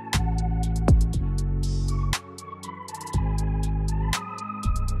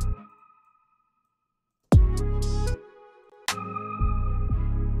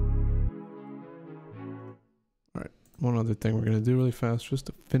 One other thing we're going to do really fast just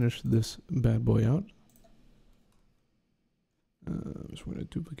to finish this bad boy out. So we're going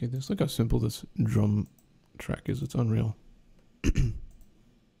to duplicate this. Look how simple this drum track is. It's unreal.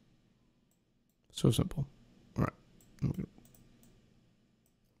 So simple. Alright. I feel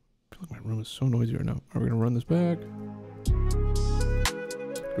like my room is so noisy right now. Are we going to run this back?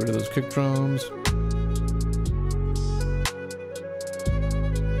 Get rid of those kick drums.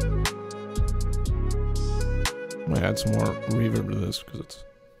 I might add some more reverb to this because it's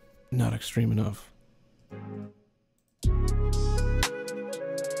not extreme enough.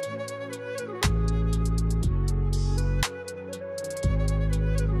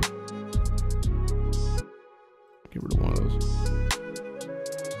 Get rid of one of those.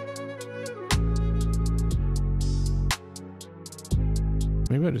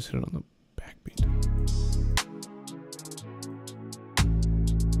 Maybe I just hit it on the backbeat.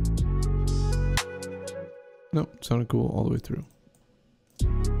 Nope, sounded cool all the way through.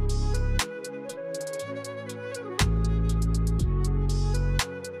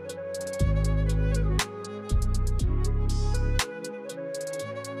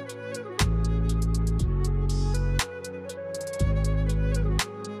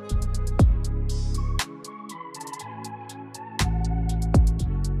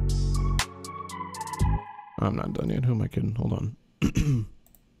 I'm not done yet. Who am I kidding? Hold on.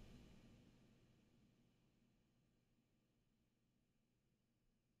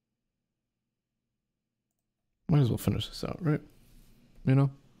 Might as well finish this out, right? You know?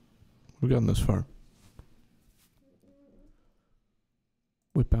 We've gotten this far.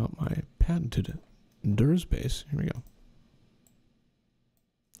 Whip out my patented Dersey bass. Here we go.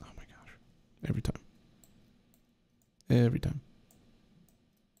 Oh my gosh. Every time. Every time.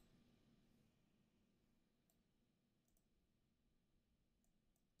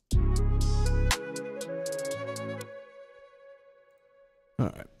 All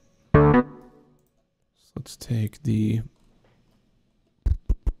right. So let's take the.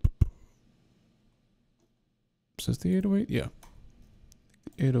 Is this the 808? Yeah.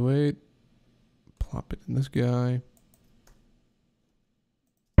 The 808. Plop it in this guy.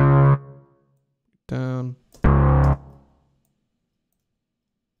 down.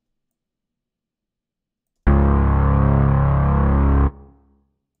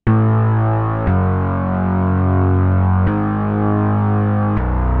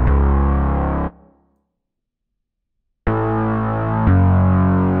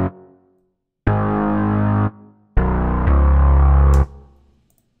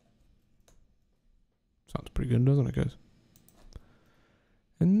 Sounds pretty good, doesn't it, guys?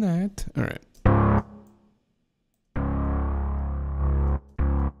 And that, all right.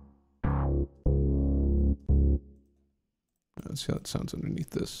 Let's see how it sounds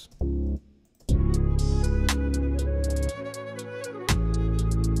underneath this.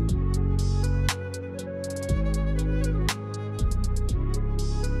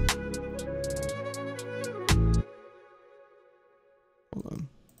 Hold on.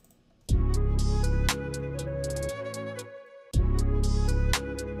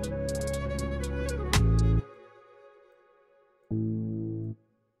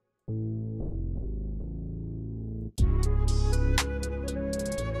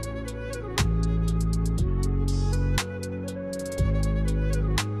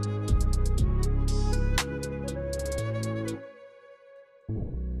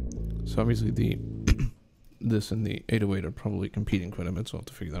 So obviously the this and the 808 are probably competing quite a bit, so I'll have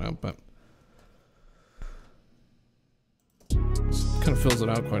to figure that out, but this kind of fills it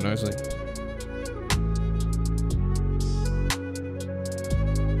out quite nicely.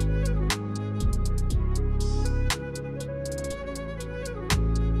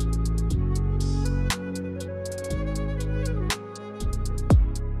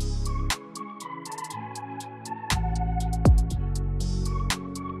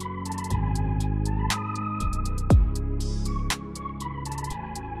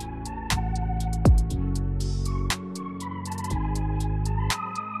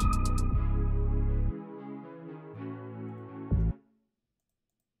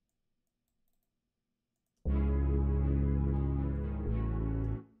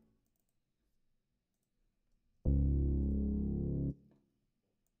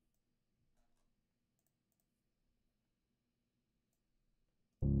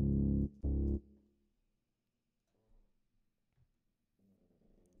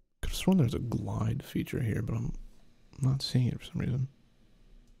 Could have sworn there's a glide feature here, but I'm not seeing it for some reason.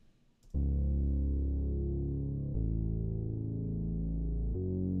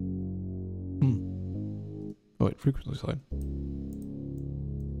 Oh wait, frequency slide.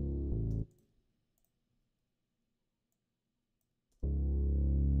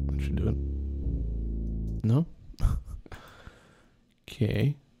 That should do it. No?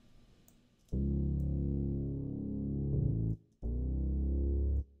 Okay.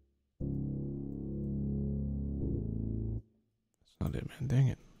 That's not it, man. Dang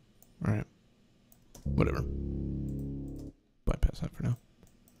it. Alright. Whatever. Bypass that for now.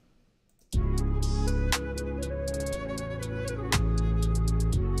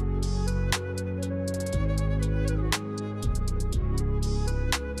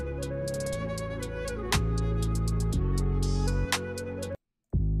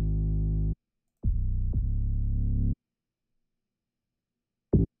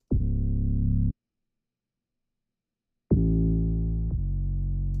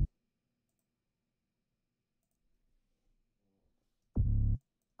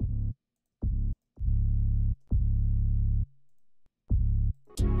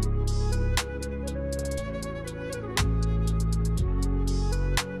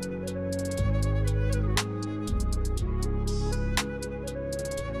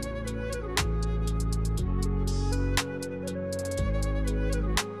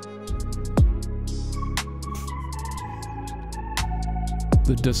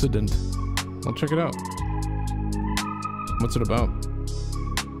 The Dissident. I'll check it out. What's it about?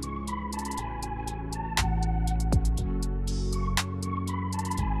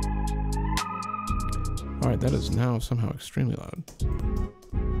 Alright, that is now somehow extremely loud.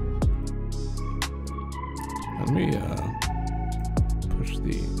 Let me push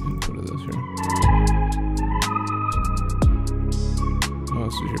the input of this here. Oh,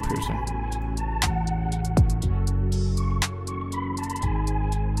 this is your piercing.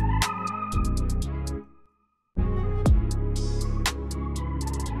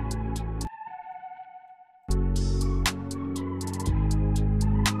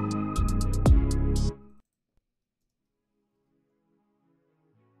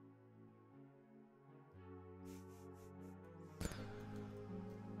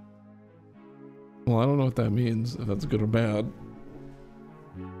 Well, I don't know what that means, if that's good or bad.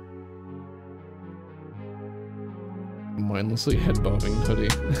 Mindlessly head bobbing hoodie.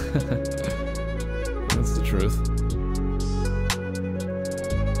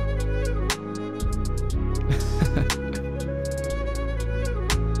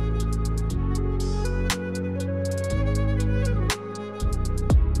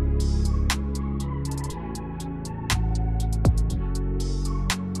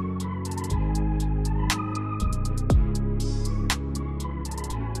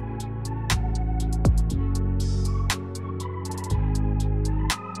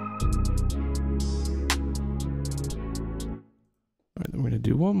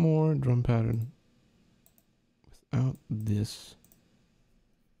 do one more drum pattern without this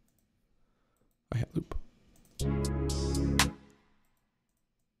hi-hat loop.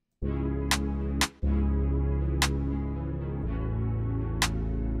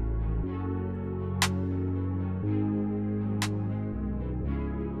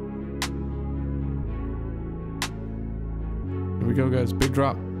 Here we go, guys. Big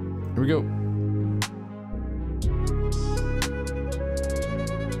drop. Here we go.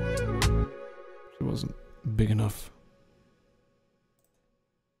 It wasn't big enough.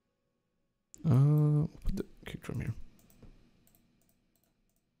 We'll put the kick drum here.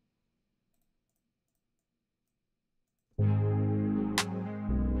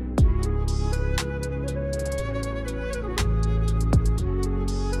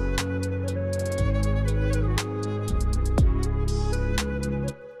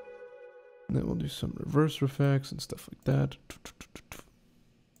 And then we'll do some reverse effects and stuff like that.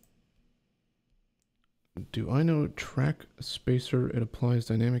 Do I know track spacer? It applies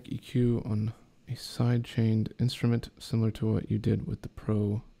dynamic EQ on a side-chained instrument similar to what you did with the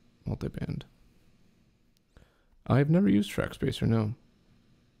Pro multiband. I've never used track spacer, no.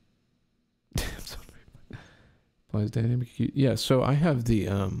 Applies dynamic EQ. Yeah, so I have the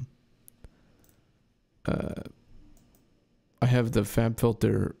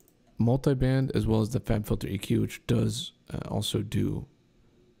FabFilter multiband as well as the FabFilter EQ, which does also do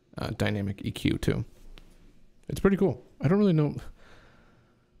dynamic EQ too. It's pretty cool. I don't really know,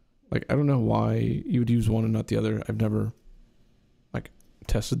 like, I don't know why you would use one and not the other. I've never, like,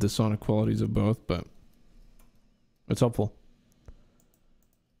 tested the sonic qualities of both, but it's helpful.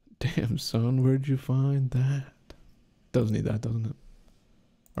 Damn, son, where'd you find that? Does need that, doesn't it?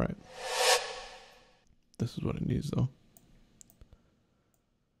 All right. This is what it needs, though.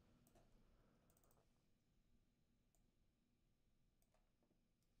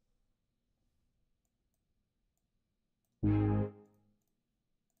 It's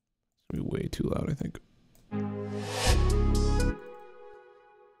gonna be way too loud, I think.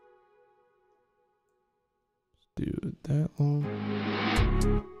 Let's do it that long.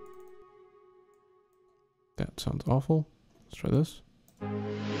 That sounds awful. Let's try this.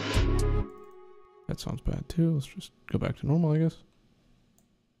 That sounds bad too. Let's just go back to normal, I guess.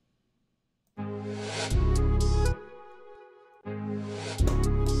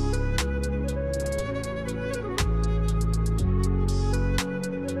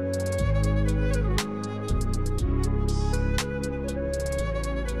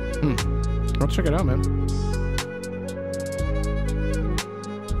 I'll check it out, man.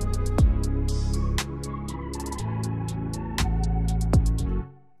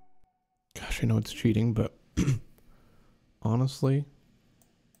 Gosh, I know it's cheating, but honestly,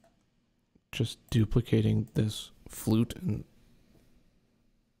 just duplicating this flute and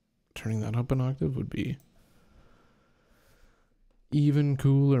turning that up an octave would be even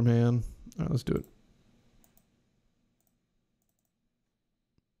cooler, man. All right, let's do it.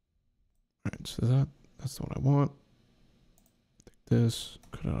 Alright, so that's the one I want. Take this,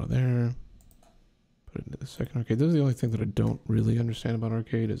 cut it out of there, put it into the second arcade. This is the only thing that I don't really understand about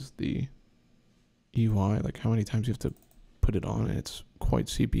arcade is the UI, like how many times you have to put it on, and it's quite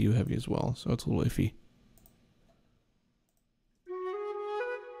CPU heavy as well, so it's a little iffy.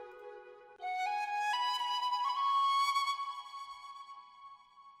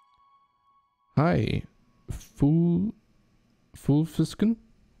 Hi, Fulfisken?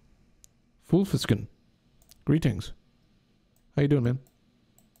 Fulfisken. Greetings. How you doing, man?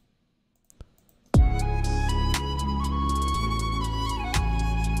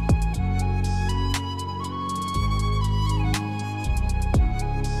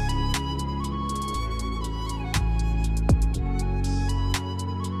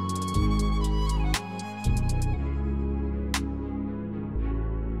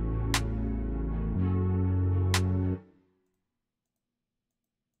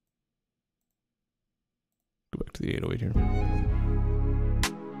 To the 808 here.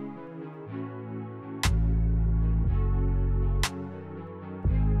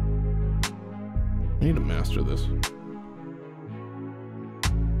 I need to master this.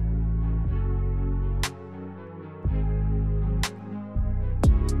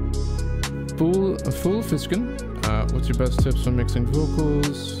 Full Fiskin. What's your best tips on mixing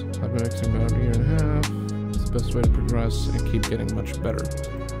vocals? I've been mixing about a year and a half. It's the best way to progress and keep getting much better.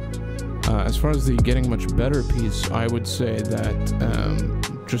 As far as the getting much better piece, I would say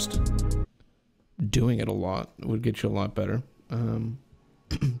that just doing it a lot would get you a lot better. Do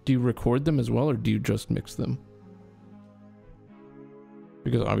you record them as well, or do you just mix them?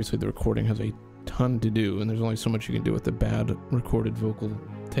 Because obviously the recording has a ton ton to do, and there's only so much you can do with a bad recorded vocal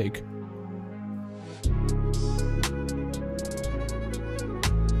take.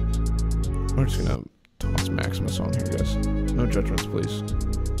 We're just gonna toss Maximus on here, guys. No judgments, please.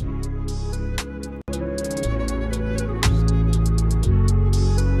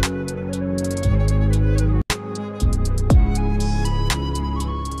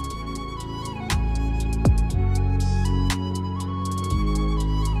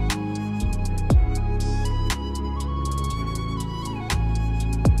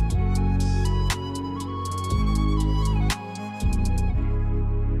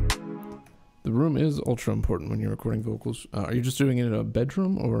 The room is ultra important when you're recording vocals. Are you just doing it in a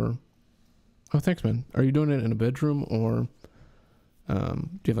bedroom, or... Oh, thanks, man. Are you doing it in a bedroom, or do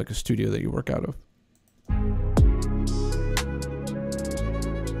you have like a studio that you work out of?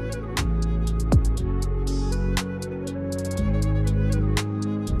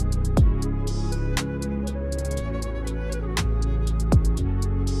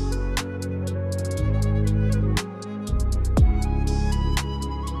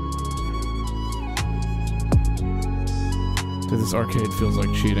 Dude, this arcade feels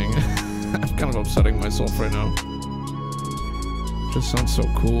like cheating. I'm kind of upsetting myself right now. Just sounds so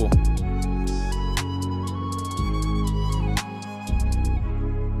cool.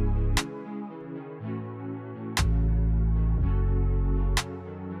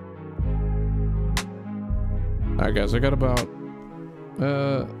 Alright guys, I got about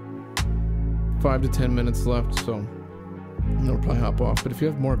 5 to 10 minutes left, so I'll probably hop off. But if you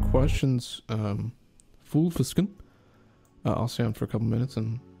have more questions, Fulfisken, I'll stay on for a couple minutes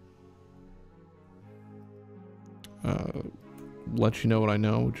and let you know what I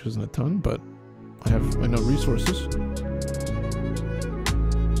know, which isn't a ton, but I know resources.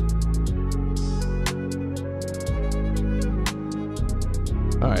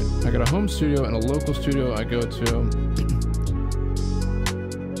 Alright, I got a home studio and a local studio I go to.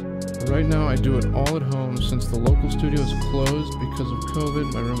 Right now I do it all at home since the local studio is closed because of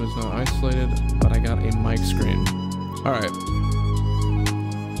COVID. My room is not isolated, but I got a mic screen. Alright.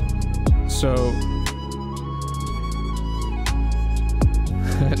 So...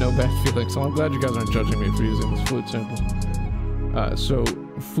 no bad feelings. So I'm glad you guys aren't judging me for using this flute sample. So,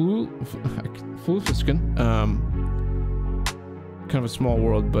 Fulfisken, kind of a small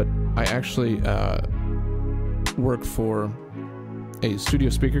world, but I actually work for a studio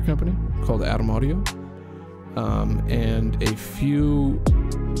speaker company called Atom Audio. And a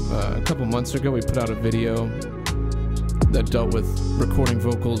couple months ago, we put out a video that dealt with recording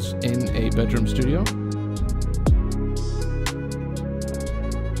vocals in a bedroom studio.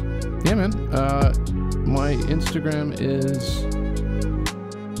 Yeah, man. My Instagram is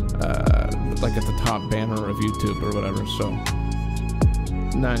like at the top banner of YouTube or whatever. So,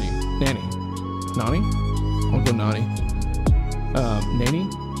 Nani? I'll go Nani. Nani?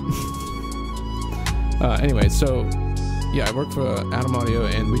 Anyway, so yeah, I work for Atom Audio,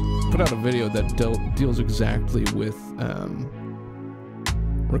 and we put out a video that deals exactly with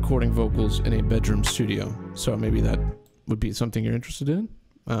recording vocals in a bedroom studio. So maybe that would be something you're interested in.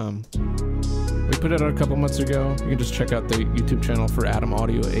 We put it out a couple months ago. You can just check out the YouTube channel for Atom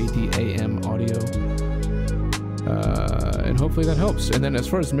Audio, ADAM Audio, and hopefully that helps. And then as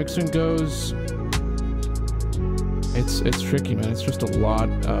far as mixing goes, it's tricky, man. It's just a lot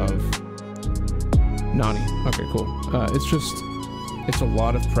of Nani. Okay, cool. It's a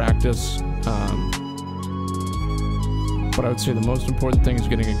lot of practice. But I would say the most important thing is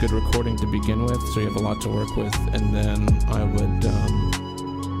getting a good recording to begin with, so you have a lot to work with, and then I would,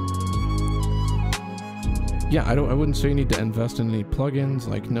 yeah, I wouldn't say you need to invest in any plugins.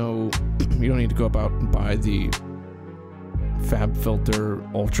 Like, no, you don't need to go about and buy the Fab Filter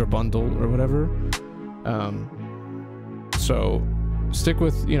Ultra Bundle or whatever. So stick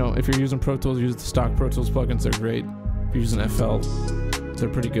with, if you're using Pro Tools, use the stock Pro Tools plugins. They're great. If you're using FL, they're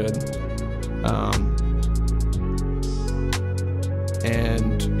pretty good.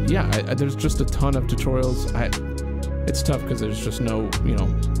 And yeah, there's just a ton of tutorials. It's tough because there's just no,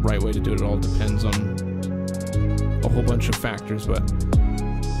 right way to do it. It all depends on a whole bunch of factors. But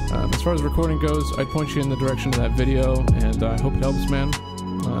as far as recording goes, I'd point you in the direction of that video, and I hope it helps, man.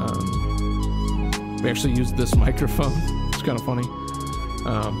 We actually used this microphone. It's kind of funny.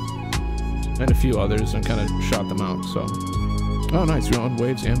 And a few others, and kind of shot them out. So, oh, nice. You're on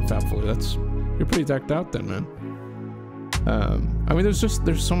Waves and Fabfully. You're pretty decked out then, man. I mean, there's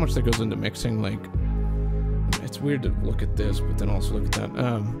so much that goes into mixing. Like, it's weird to look at this, but then also look at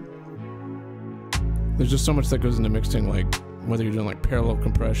that. There's just so much that goes into mixing, like whether you're doing like parallel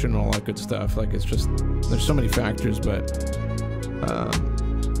compression and all that good stuff. Like, it's just, there's so many factors, but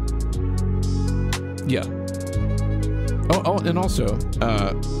yeah. Oh, and also,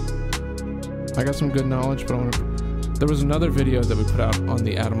 I got some good knowledge, but I want to... There was another video that we put out on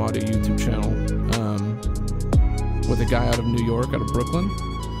the Adam Audio YouTube channel with a guy out of New York, out of Brooklyn,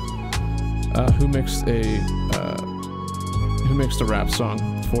 who mixed a rap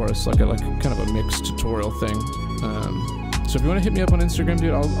song for us, like kind of a mix tutorial thing. So if you want to hit me up on Instagram,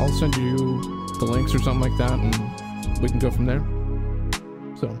 dude, I'll send you the links or something like that, and we can go from there.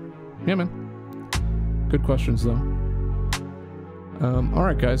 So, yeah, man. Good questions, though.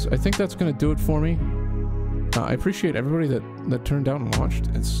 Alright, guys. I think that's going to do it for me. I appreciate everybody that turned out and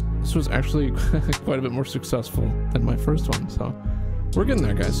watched. This was actually quite a bit more successful than my first one, so we're getting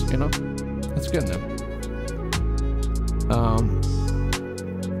there, guys, you know? It's getting there.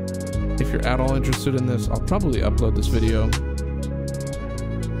 If you're at all interested in this, I'll probably upload this video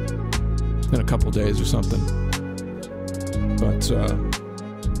in a couple days or something. But,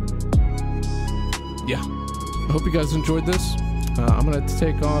 yeah. I hope you guys enjoyed this. I'm gonna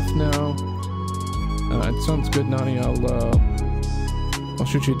take off now. It sounds good, Nani. I'll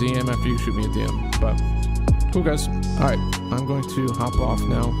shoot you a DM after you shoot me a DM. But, cool, guys. Alright, I'm going to hop off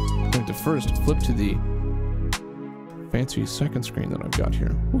now. I'm going to first flip to the fancy second screen that I've got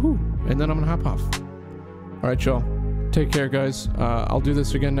here. Woohoo! And then I'm gonna hop off. Alright, y'all. Take care, guys. I'll do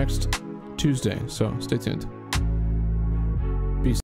this again next Tuesday, so stay tuned.